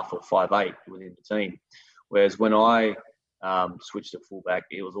half or 5'8" within the team. Whereas when I switched to fullback,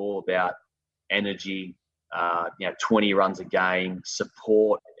 it was all about energy, 20 runs a game,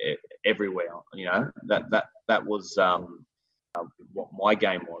 support everywhere. That was what my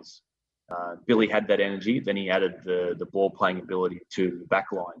game was. Billy had that energy. Then he added the ball-playing ability to the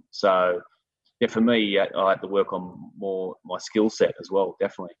back line. So, for me, I had to work on more my skill set as well,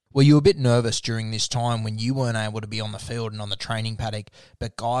 definitely. Were you a bit nervous during this time when you weren't able to be on the field and on the training paddock,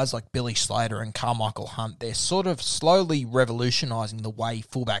 but guys like Billy Slater and Carmichael Hunt, they're sort of slowly revolutionising the way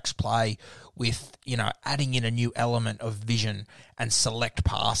fullbacks play with, adding in a new element of vision and select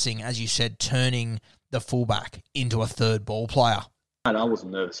passing, as you said, turning the fullback into a third ball player? And I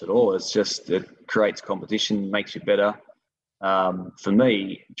wasn't nervous at all. It's just, it creates competition, makes you better. For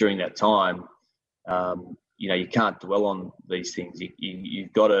me, during that time, you can't dwell on these things.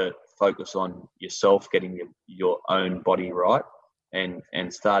 You've got to focus on yourself, getting your own body right, and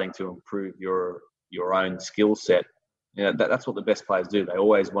starting to improve your own skill set. That's what the best players do. They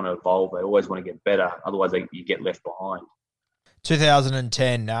always want to evolve. They always want to get better. Otherwise, you get left behind.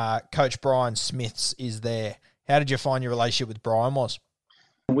 2010, Coach Brian Smiths is there. How did you find your relationship with Brian was?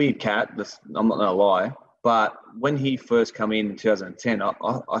 Weird cat. I'm not going to lie. But when he first came in 2010,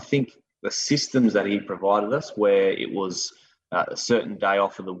 I think the systems that he provided us, where it was a certain day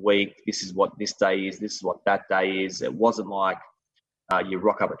off of the week, this is what this day is, this is what that day is. It wasn't like you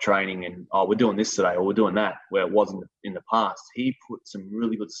rock up at training and, we're doing this today or we're doing that, where it wasn't in the past. He put some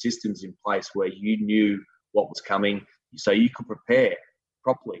really good systems in place where you knew what was coming, so you could prepare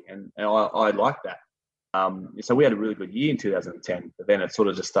properly. And I like that. So we had a really good year in 2010, but then it sort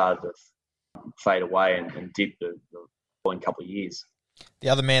of just started to fade away and dip the following couple of years. The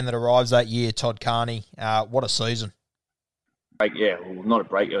other man that arrives that year, Todd Carney, what a season. Not a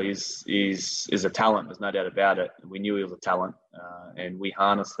break. He's a talent. There's no doubt about it. We knew he was a talent, and we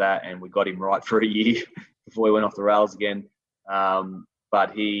harnessed that, and we got him right for a year before he went off the rails again.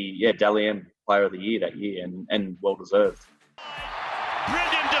 But Dally M Player of the Year that year, and well deserved.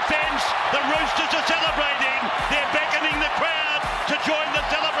 Brilliant defence. The Roosters are celebrating. They're beckoning the crowd to join the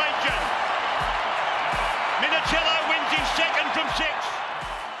celebration. Minichiello wins his second from 6.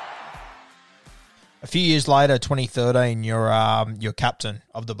 A few years later, 2013, you're captain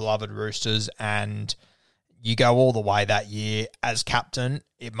of the beloved Roosters, and you go all the way that year as captain.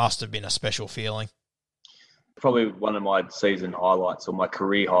 It must have been a special feeling. Probably one of my season highlights, or my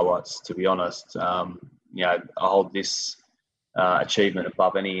career highlights, to be honest. I hold this achievement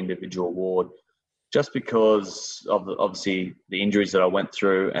above any individual award, just because of obviously the injuries that I went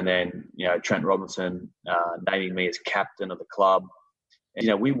through, and then Trent Robinson naming me as captain of the club.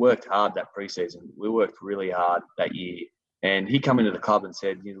 And, we worked hard that preseason. We worked really hard that year, and he come into the club and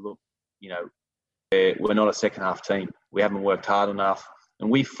said, "Look, we're not a second half team. We haven't worked hard enough." And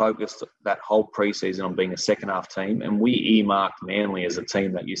we focused that whole preseason on being a second half team, and we earmarked Manly as a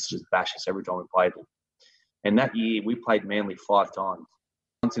team that used to just bash us every time we played them. And that year, we played Manly 5 times.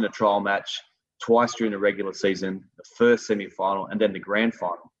 Once in a trial match, twice during the regular season, the first semi-final, and then the grand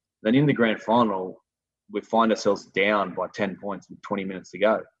final. Then in the grand final, we find ourselves down by 10 points with 20 minutes to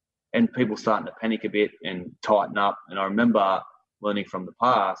go. And people starting to panic a bit and tighten up. And I remember learning from the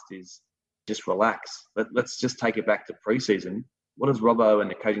past is just relax. Let's just take it back to preseason. What has Robbo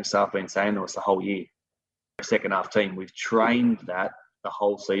and the coaching staff been saying to us the whole year? Second half team, we've trained that the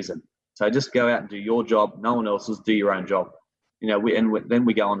whole season. So just go out and do your job. No one else's. Do your own job. then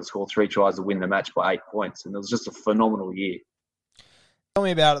we go on to score 3 tries to win the match by 8 points. And it was just a phenomenal year. Tell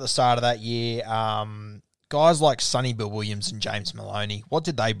me about at the start of that year, guys like Sonny Bill Williams and James Maloney. What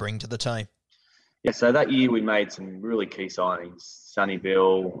did they bring to the team? Yeah, so that year we made some really key signings. Sonny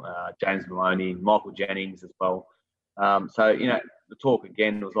Bill, James Maloney, Michael Jennings as well. The talk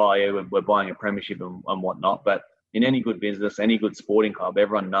again was, we're buying a premiership and whatnot. But in any good business, any good sporting club,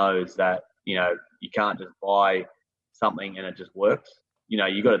 everyone knows that, you can't just buy something and it just works.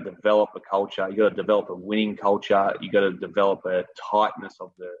 You got to develop a culture. You got to develop a winning culture. You got to develop a tightness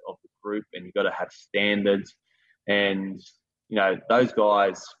of the group, and you got to have standards. And those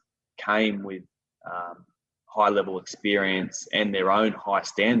guys came with high level experience and their own high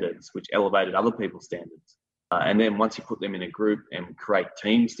standards, which elevated other people's standards. And then once you put them in a group and create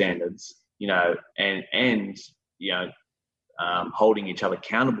team standards, holding each other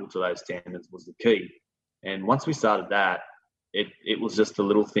accountable to those standards was the key. And once we started that, it was just the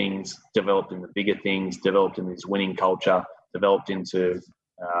little things developed in the bigger things, developed in this winning culture, developed into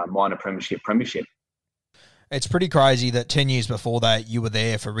minor premiership. It's pretty crazy that 10 years before that, you were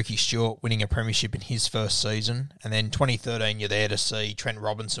there for Ricky Stewart winning a premiership in his first season. And then 2013, you're there to see Trent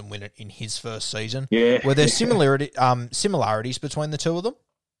Robinson win it in his first season. Yeah. Were there similarities between the two of them?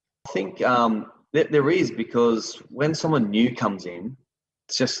 I think there is, because when someone new comes in,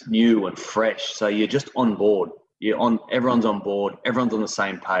 it's just new and fresh. So you're just on board. Everyone's on board. Everyone's on the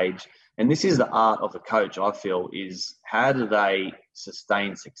same page. And this is the art of the coach, I feel, is how do they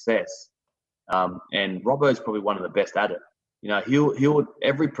sustain success? And Robbo's probably one of the best at it. He would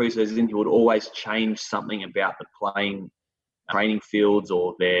every preseason he would always change something about the training fields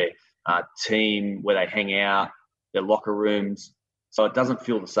or their team, where they hang out, their locker rooms, so it doesn't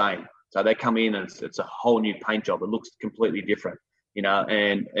feel the same. So they come in and it's a whole new paint job. It looks completely different,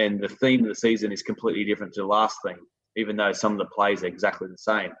 and the theme of the season is completely different to the last theme, even though some of the plays are exactly the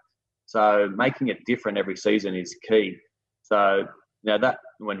same. So making it different every season is key. So that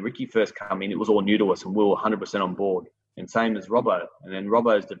when Ricky first came in, it was all new to us and we were 100% on board. And same as Robbo. And then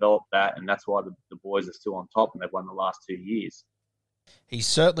Robbo's developed that, and that's why the boys are still on top and they've won the last 2 years. He's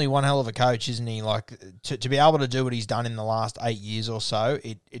certainly one hell of a coach, isn't he? Like, to be able to do what he's done in the last 8 years or so,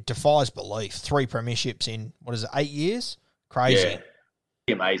 it defies belief. 3 premierships in, 8 years? Crazy.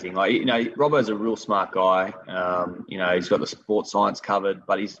 Yeah, amazing. Robbo's a real smart guy. He's got the sports science covered,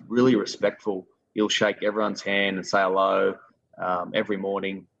 but he's really respectful. He'll shake everyone's hand and say hello every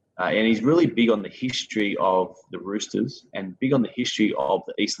morning. And he's really big on the history of the Roosters and big on the history of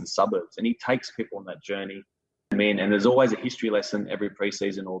the eastern suburbs. And he takes people on that journey. And there's always a history lesson every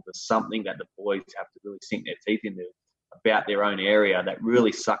preseason, or there's something that the boys have to really sink their teeth into about their own area that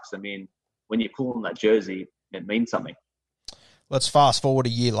really sucks them in. When you pull on that jersey, it means something. Let's fast forward a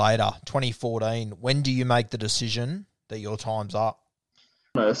year later, 2014. When do you make the decision that your time's up?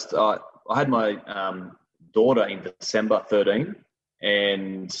 Honest, I had my daughter in December 13,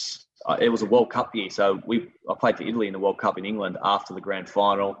 and it was a World Cup year. So I played for Italy in the World Cup in England after the grand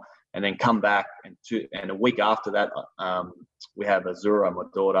final, and then come back, and a week after that, we have Azura, my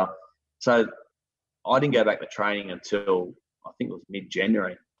daughter. So I didn't go back to training until I think it was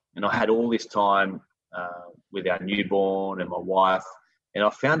mid-January, and I had all this time with our newborn and my wife, and I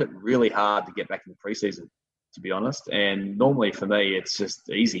found it really hard to get back in the preseason, to be honest. And normally for me, it's just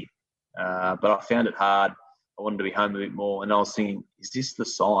easy, but I found it hard. I wanted to be home a bit more, and I was thinking, is this the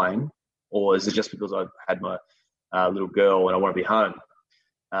sign, or is it just because I had my little girl and I want to be home?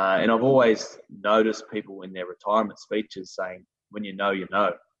 And I've always noticed people in their retirement speeches saying, when you know, you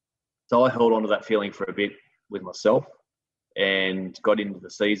know. So I held on to that feeling for a bit with myself and got into the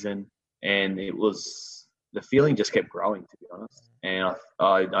season, and the feeling just kept growing, to be honest. And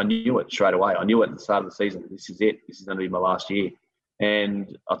I knew it straight away. I knew it at the start of the season. This is it. This is going to be my last year.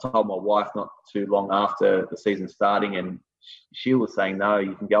 And I told my wife not too long after the season starting, and she was saying, no,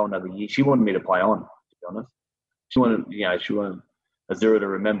 you can go another year. She wanted me to play on, to be honest. She wanted Azura to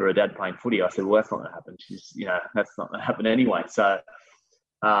remember her dad playing footy. I said, well, that's not going to happen. That's not going to happen anyway. So,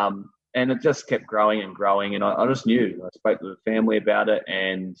 and it just kept growing and growing. And I just knew. I spoke to the family about it.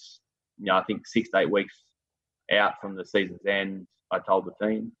 And, I think 6 to 8 weeks out from the season's end, I told the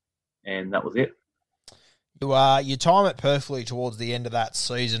team, and that was it. You time it perfectly towards the end of that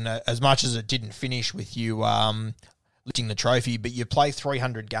season, as much as it didn't finish with you lifting the trophy, but you play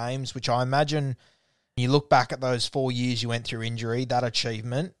 300 games, which I imagine you look back at those 4 years you went through injury, that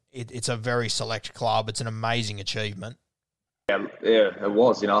achievement, it's a very select club. It's an amazing achievement. Yeah, it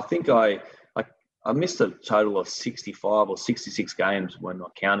was. I think I missed a total of 65 or 66 games when I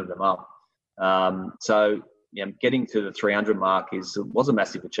counted them up. So getting to the 300 mark was a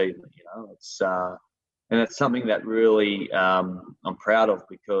massive achievement. It's And it's something that really I'm proud of,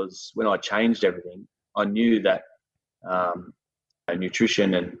 because when I changed everything, I knew that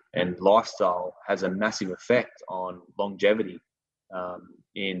nutrition and lifestyle has a massive effect on longevity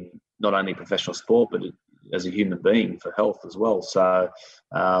in not only professional sport, but as a human being for health as well. So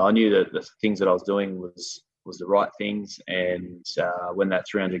I knew that the things that I was doing was the right things. And when that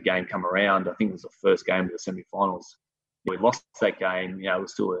 300 game come around, I think it was the first game of the semi-finals. We lost that game. It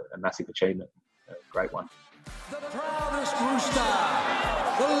was still a massive achievement, a great one. The proudest rooster,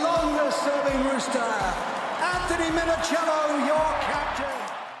 the longest serving rooster, Anthony Minichiello, your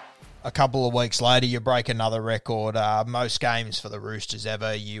captain. A couple of weeks later, you break another record. Most games for the Roosters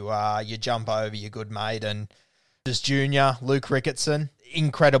ever. You jump over your good mate and just junior Luke Ricketson.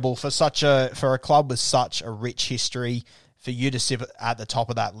 Incredible for a club with such a rich history. For you to sit at the top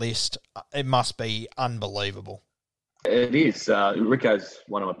of that list, it must be unbelievable. It is. Rico's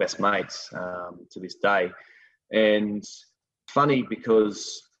one of my best mates to this day, and funny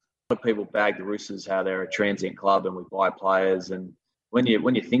because a lot of people bag the Roosters how they're a transient club and we buy players. And when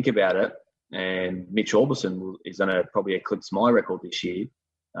you think about it, and Mitch Orbison is going to probably eclipse my record this year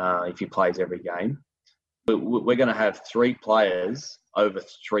if he plays every game. But we're going to have 3 players over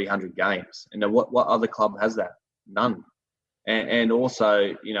 300 games. And what other club has that? None. And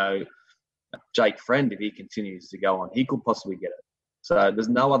also, Jake Friend, if he continues to go on, he could possibly get it. So there's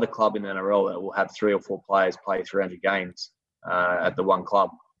no other club in the NRL that will have 3 or 4 players play 300 games at the one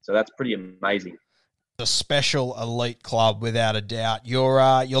club. So that's pretty amazing. A special elite club, without a doubt. Your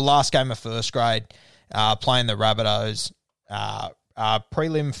last game of first grade, playing the Rabbitohs,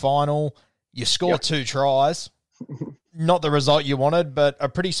 prelim final, you score 2 tries. Not the result you wanted, but a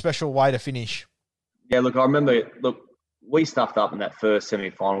pretty special way to finish. Yeah, look, I remember, we stuffed up in that first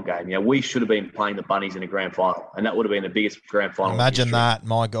semi-final game. We should have been playing the Bunnies in a grand final, and that would have been the biggest grand final. Imagine that,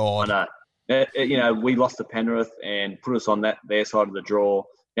 my God. I know. We lost to Penrith and put us on their side of the draw.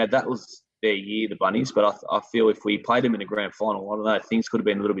 That was their year, the Bunnies, but I feel if we played them in a grand final, I don't know, things could have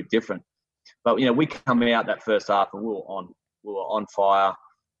been a little bit different. But, we come out that first half and we were on fire.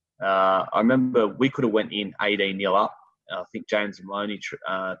 I remember we could have went in 18-0 up. I think James Maloney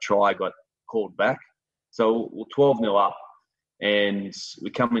try got called back. So we're 12-0 up, and we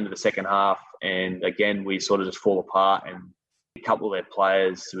come into the second half, and again, we sort of just fall apart. And a couple of their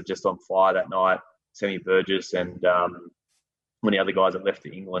players who were just on fire that night, Sammy Burgess and one of the other guys that left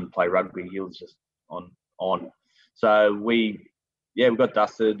to England play rugby, he was just on. So we got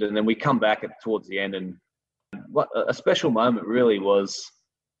dusted, and then we come back towards the end, and what a special moment really was.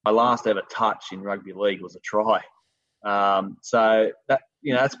 My last ever touch in rugby league was a try. So that,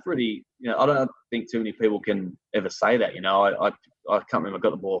 that's pretty, I don't think too many people can ever say that. I can't remember, I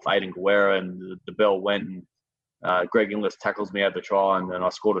got the ball off Aiden Guerra and the bell went, and Greg Inglis tackles me over the try, and then I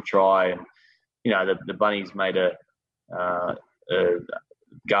scored a try, and, the Bunnies made a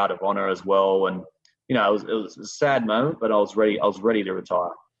guard of honour as well. And, it was a sad moment, but I was ready to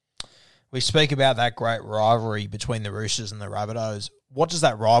retire. We speak about that great rivalry between the Roosters and the Rabbitohs. What does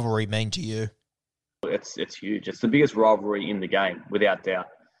that rivalry mean to you? It's huge. It's the biggest rivalry in the game, without doubt.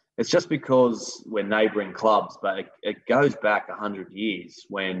 It's just because we're neighbouring clubs, but it goes back 100 years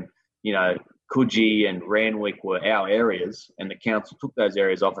when, Coogee and Randwick were our areas, and the council took those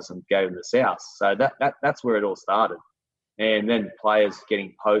areas off us and gave them the south. So that's where it all started. And then players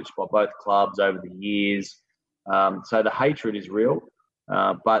getting poached by both clubs over the years. So the hatred is real,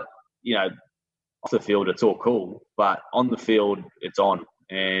 but off the field, it's all cool, but on the field, it's on.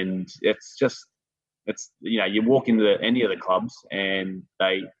 And you walk into any of the clubs and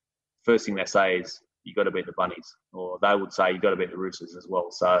first thing they say is, you got to beat the Bunnies, or they would say you got to beat the Roosters as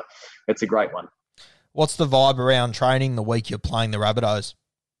well. So it's a great one. What's the vibe around training the week you're playing the Rabbitohs?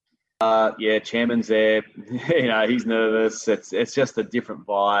 Chairman's there. He's nervous. It's just a different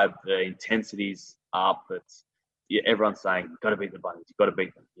vibe. The intensity's up. Everyone's saying, you've got to beat the Bunnies. You've got to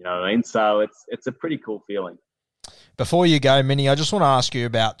beat them. You know what I mean? So it's a pretty cool feeling. Before you go, Minnie, I just want to ask you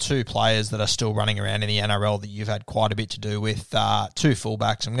about 2 players that are still running around in the NRL that you've had quite a bit to do with, 2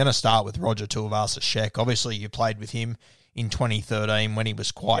 fullbacks. I'm going to start with Roger Tuivasa-Sheck. Obviously, you played with him in 2013 when he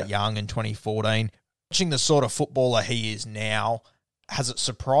was quite young, in 2014. Watching the sort of footballer he is now, has it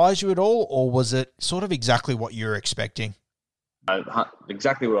surprised you at all, or was it sort of exactly what you were expecting?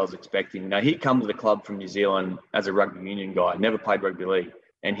 Exactly what I was expecting. Now, he come to the club from New Zealand as a rugby union guy, never played rugby league,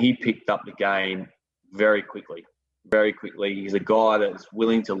 and he picked up the game very quickly. Very quickly. He's a guy that's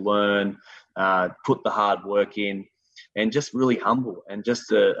willing to learn, put the hard work in, and just really humble and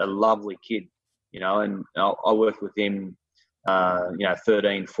just a lovely kid, And I worked with him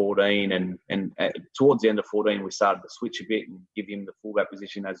 13, 14, and towards the end of 14, we started to switch a bit and give him the fullback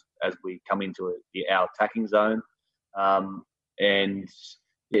position as we come into our attacking zone. And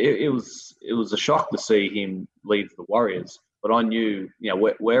it was a shock to see him leave the Warriors. But I knew,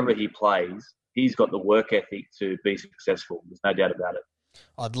 wherever he plays, he's got the work ethic to be successful. There's no doubt about it.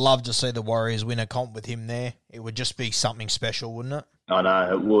 I'd love to see the Warriors win a comp with him there. It would just be something special, wouldn't it? I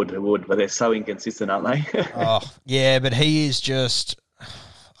know, it would, but they're so inconsistent, aren't they? Oh, yeah, but he is just,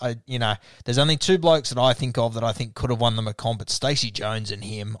 there's only two blokes that I think of that I think could have won them a comp. It's Stacey Jones and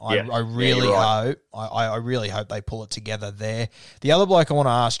him. I really hope, I really hope they pull it together there. The other bloke I want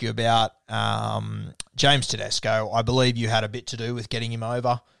to ask you about, James Tedesco. I believe you had a bit to do with getting him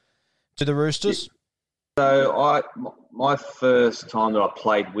over to the Roosters. So my first time that I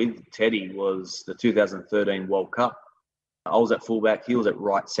played with Teddy was the 2013 World Cup. I was at fullback, he was at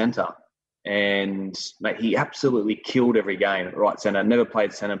right centre. And, mate, he absolutely killed every game at right centre. Never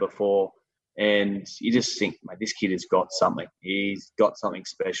played centre before. And you just think, mate, this kid has got something. He's got something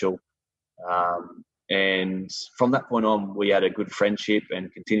special. And from that point on, we had a good friendship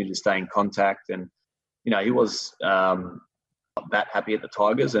and continued to stay in contact. And, he was not that happy at the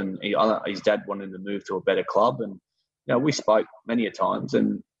Tigers. And his dad wanted him to move to a better club. And, we spoke many a times.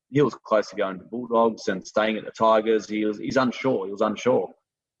 And he was close to going to Bulldogs and staying at the Tigers. He's unsure. He was unsure.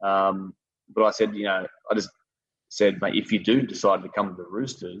 But I said, I just said, mate, if you do decide to come to the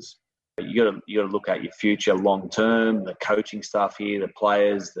Roosters, you got to look at your future long term, the coaching staff here, the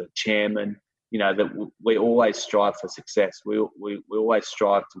players, the chairman. That we always strive for success. We always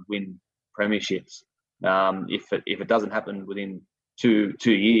strive to win premierships. If it doesn't happen within two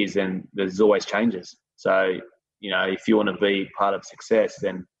years, then there's always changes. So if you want to be part of success,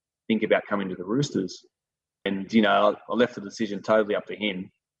 then think about coming to the Roosters. And I left the decision totally up to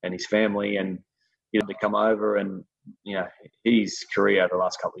him and his family, and to come over. And his career over the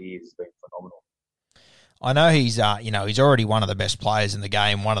last couple of years has been phenomenal. I know he's already one of the best players in the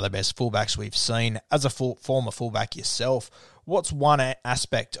game, one of the best fullbacks we've seen. As a former fullback yourself, what's one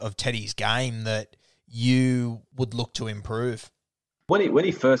aspect of Teddy's game that you would look to improve? When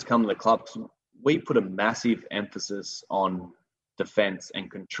he first came to the club, we put a massive emphasis on defence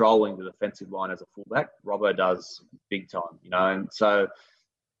and controlling the defensive line as a fullback. Robbo does big time, and so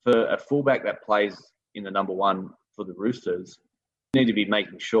for a fullback that plays in the number one for the Roosters, you need to be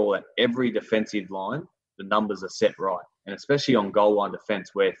making sure that every defensive line, the numbers are set right. And especially on goal line defence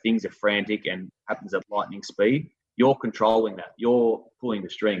where things are frantic and happens at lightning speed, you're controlling that. You're pulling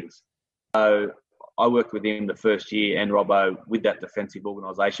the strings. So I worked with him the first year and Robbo with that defensive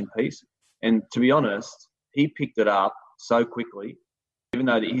organisation piece. And to be honest, he picked it up so quickly, even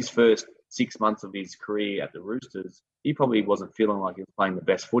though his first 6 months of his career at the Roosters, he probably wasn't feeling like he was playing the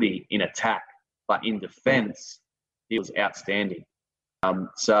best footy in attack, but in defence, he was outstanding.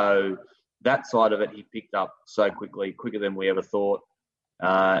 So that side of it, he picked up so quickly, quicker than we ever thought.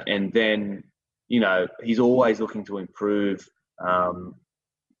 And then, he's always looking to improve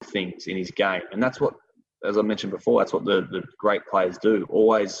things in his game. And that's what, as I mentioned before, that's what the great players do.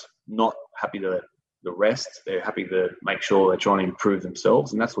 Always not happy to the rest. They're happy to make sure they're trying to improve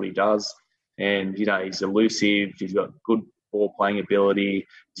themselves. And that's what he does. And, he's elusive. He's got good ball playing ability.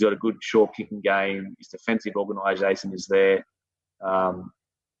 He's got a good short kicking game. His defensive organisation is there.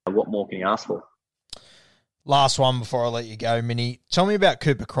 What more can you ask for? Last one before I let you go, Minnie. Tell me about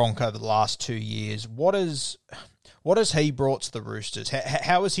Cooper Cronk over the last 2 years. What has he brought to the Roosters?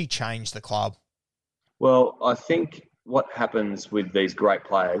 How has he changed the club? Well, I think what happens with these great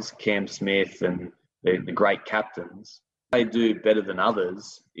players, Cam Smith and the great captains, they do better than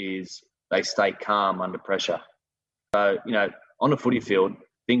others is they stay calm under pressure. So, on a footy field,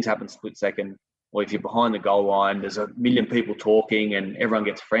 things happen split second. Or if you're behind the goal line, there's a million people talking and everyone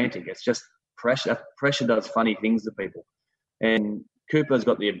gets frantic. It's just pressure. Pressure does funny things to people. And Cooper's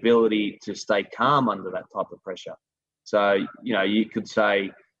got the ability to stay calm under that type of pressure. So, you could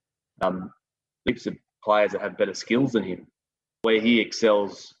say heaps of players that have better skills than him. Where he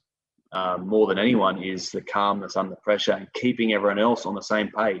excels more than anyone is the calmness under pressure and keeping everyone else on the same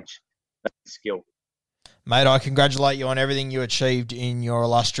page. That's the skill. Mate, I congratulate you on everything you achieved in your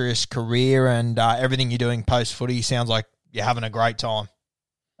illustrious career and everything you're doing post-footy. Sounds like you're having a great time.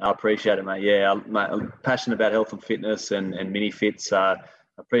 I appreciate it, mate. Yeah, I'm passionate about health and fitness and MiniFit. I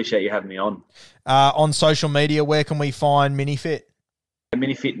appreciate you having me on. On social media, where can we find MiniFit?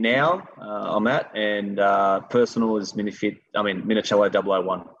 MiniFit now, I'm at, and personal is Minicello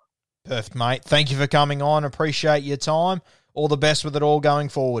 001. Perfect, mate. Thank you for coming on. Appreciate your time. All the best with it all going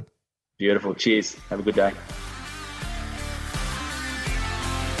forward. Beautiful. Cheers. Have a good day.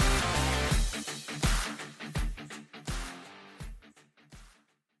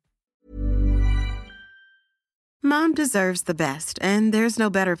 Mom deserves the best, and there's no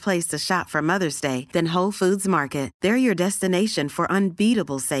better place to shop for Mother's Day than Whole Foods Market. They're your destination for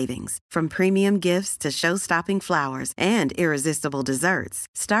unbeatable savings, from premium gifts to show-stopping flowers and irresistible desserts.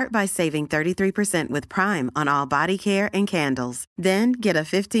 Start by saving 33% with Prime on all body care and candles. Then get a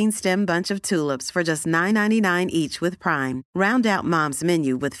 15-stem bunch of tulips for just $9.99 each with Prime. Round out Mom's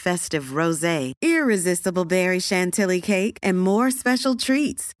menu with festive rosé, irresistible berry chantilly cake, and more special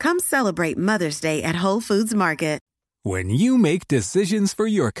treats. Come celebrate Mother's Day at Whole Foods Market. When you make decisions for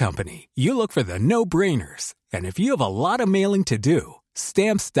your company, you look for the no-brainers. And if you have a lot of mailing to do,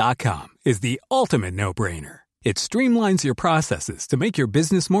 Stamps.com is the ultimate no-brainer. It streamlines your processes to make your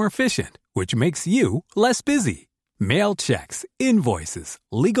business more efficient, which makes you less busy. Mail checks, invoices,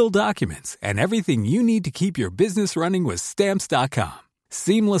 legal documents, and everything you need to keep your business running with Stamps.com.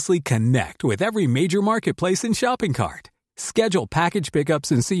 Seamlessly connect with every major marketplace and shopping cart. Schedule package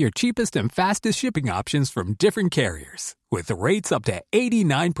pickups and see your cheapest and fastest shipping options from different carriers, with rates up to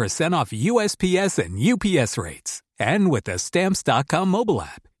 89% off USPS and UPS rates. And with the Stamps.com mobile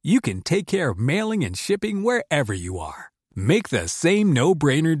app, you can take care of mailing and shipping wherever you are. Make the same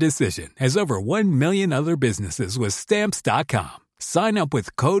no-brainer decision as over 1 million other businesses with Stamps.com. Sign up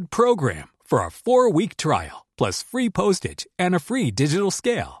with code PROGRAM for a 4-week trial, plus free postage and a free digital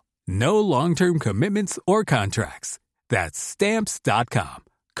scale. No long-term commitments or contracts. That's Stamps.com.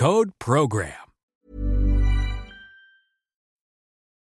 Code PROGRAM.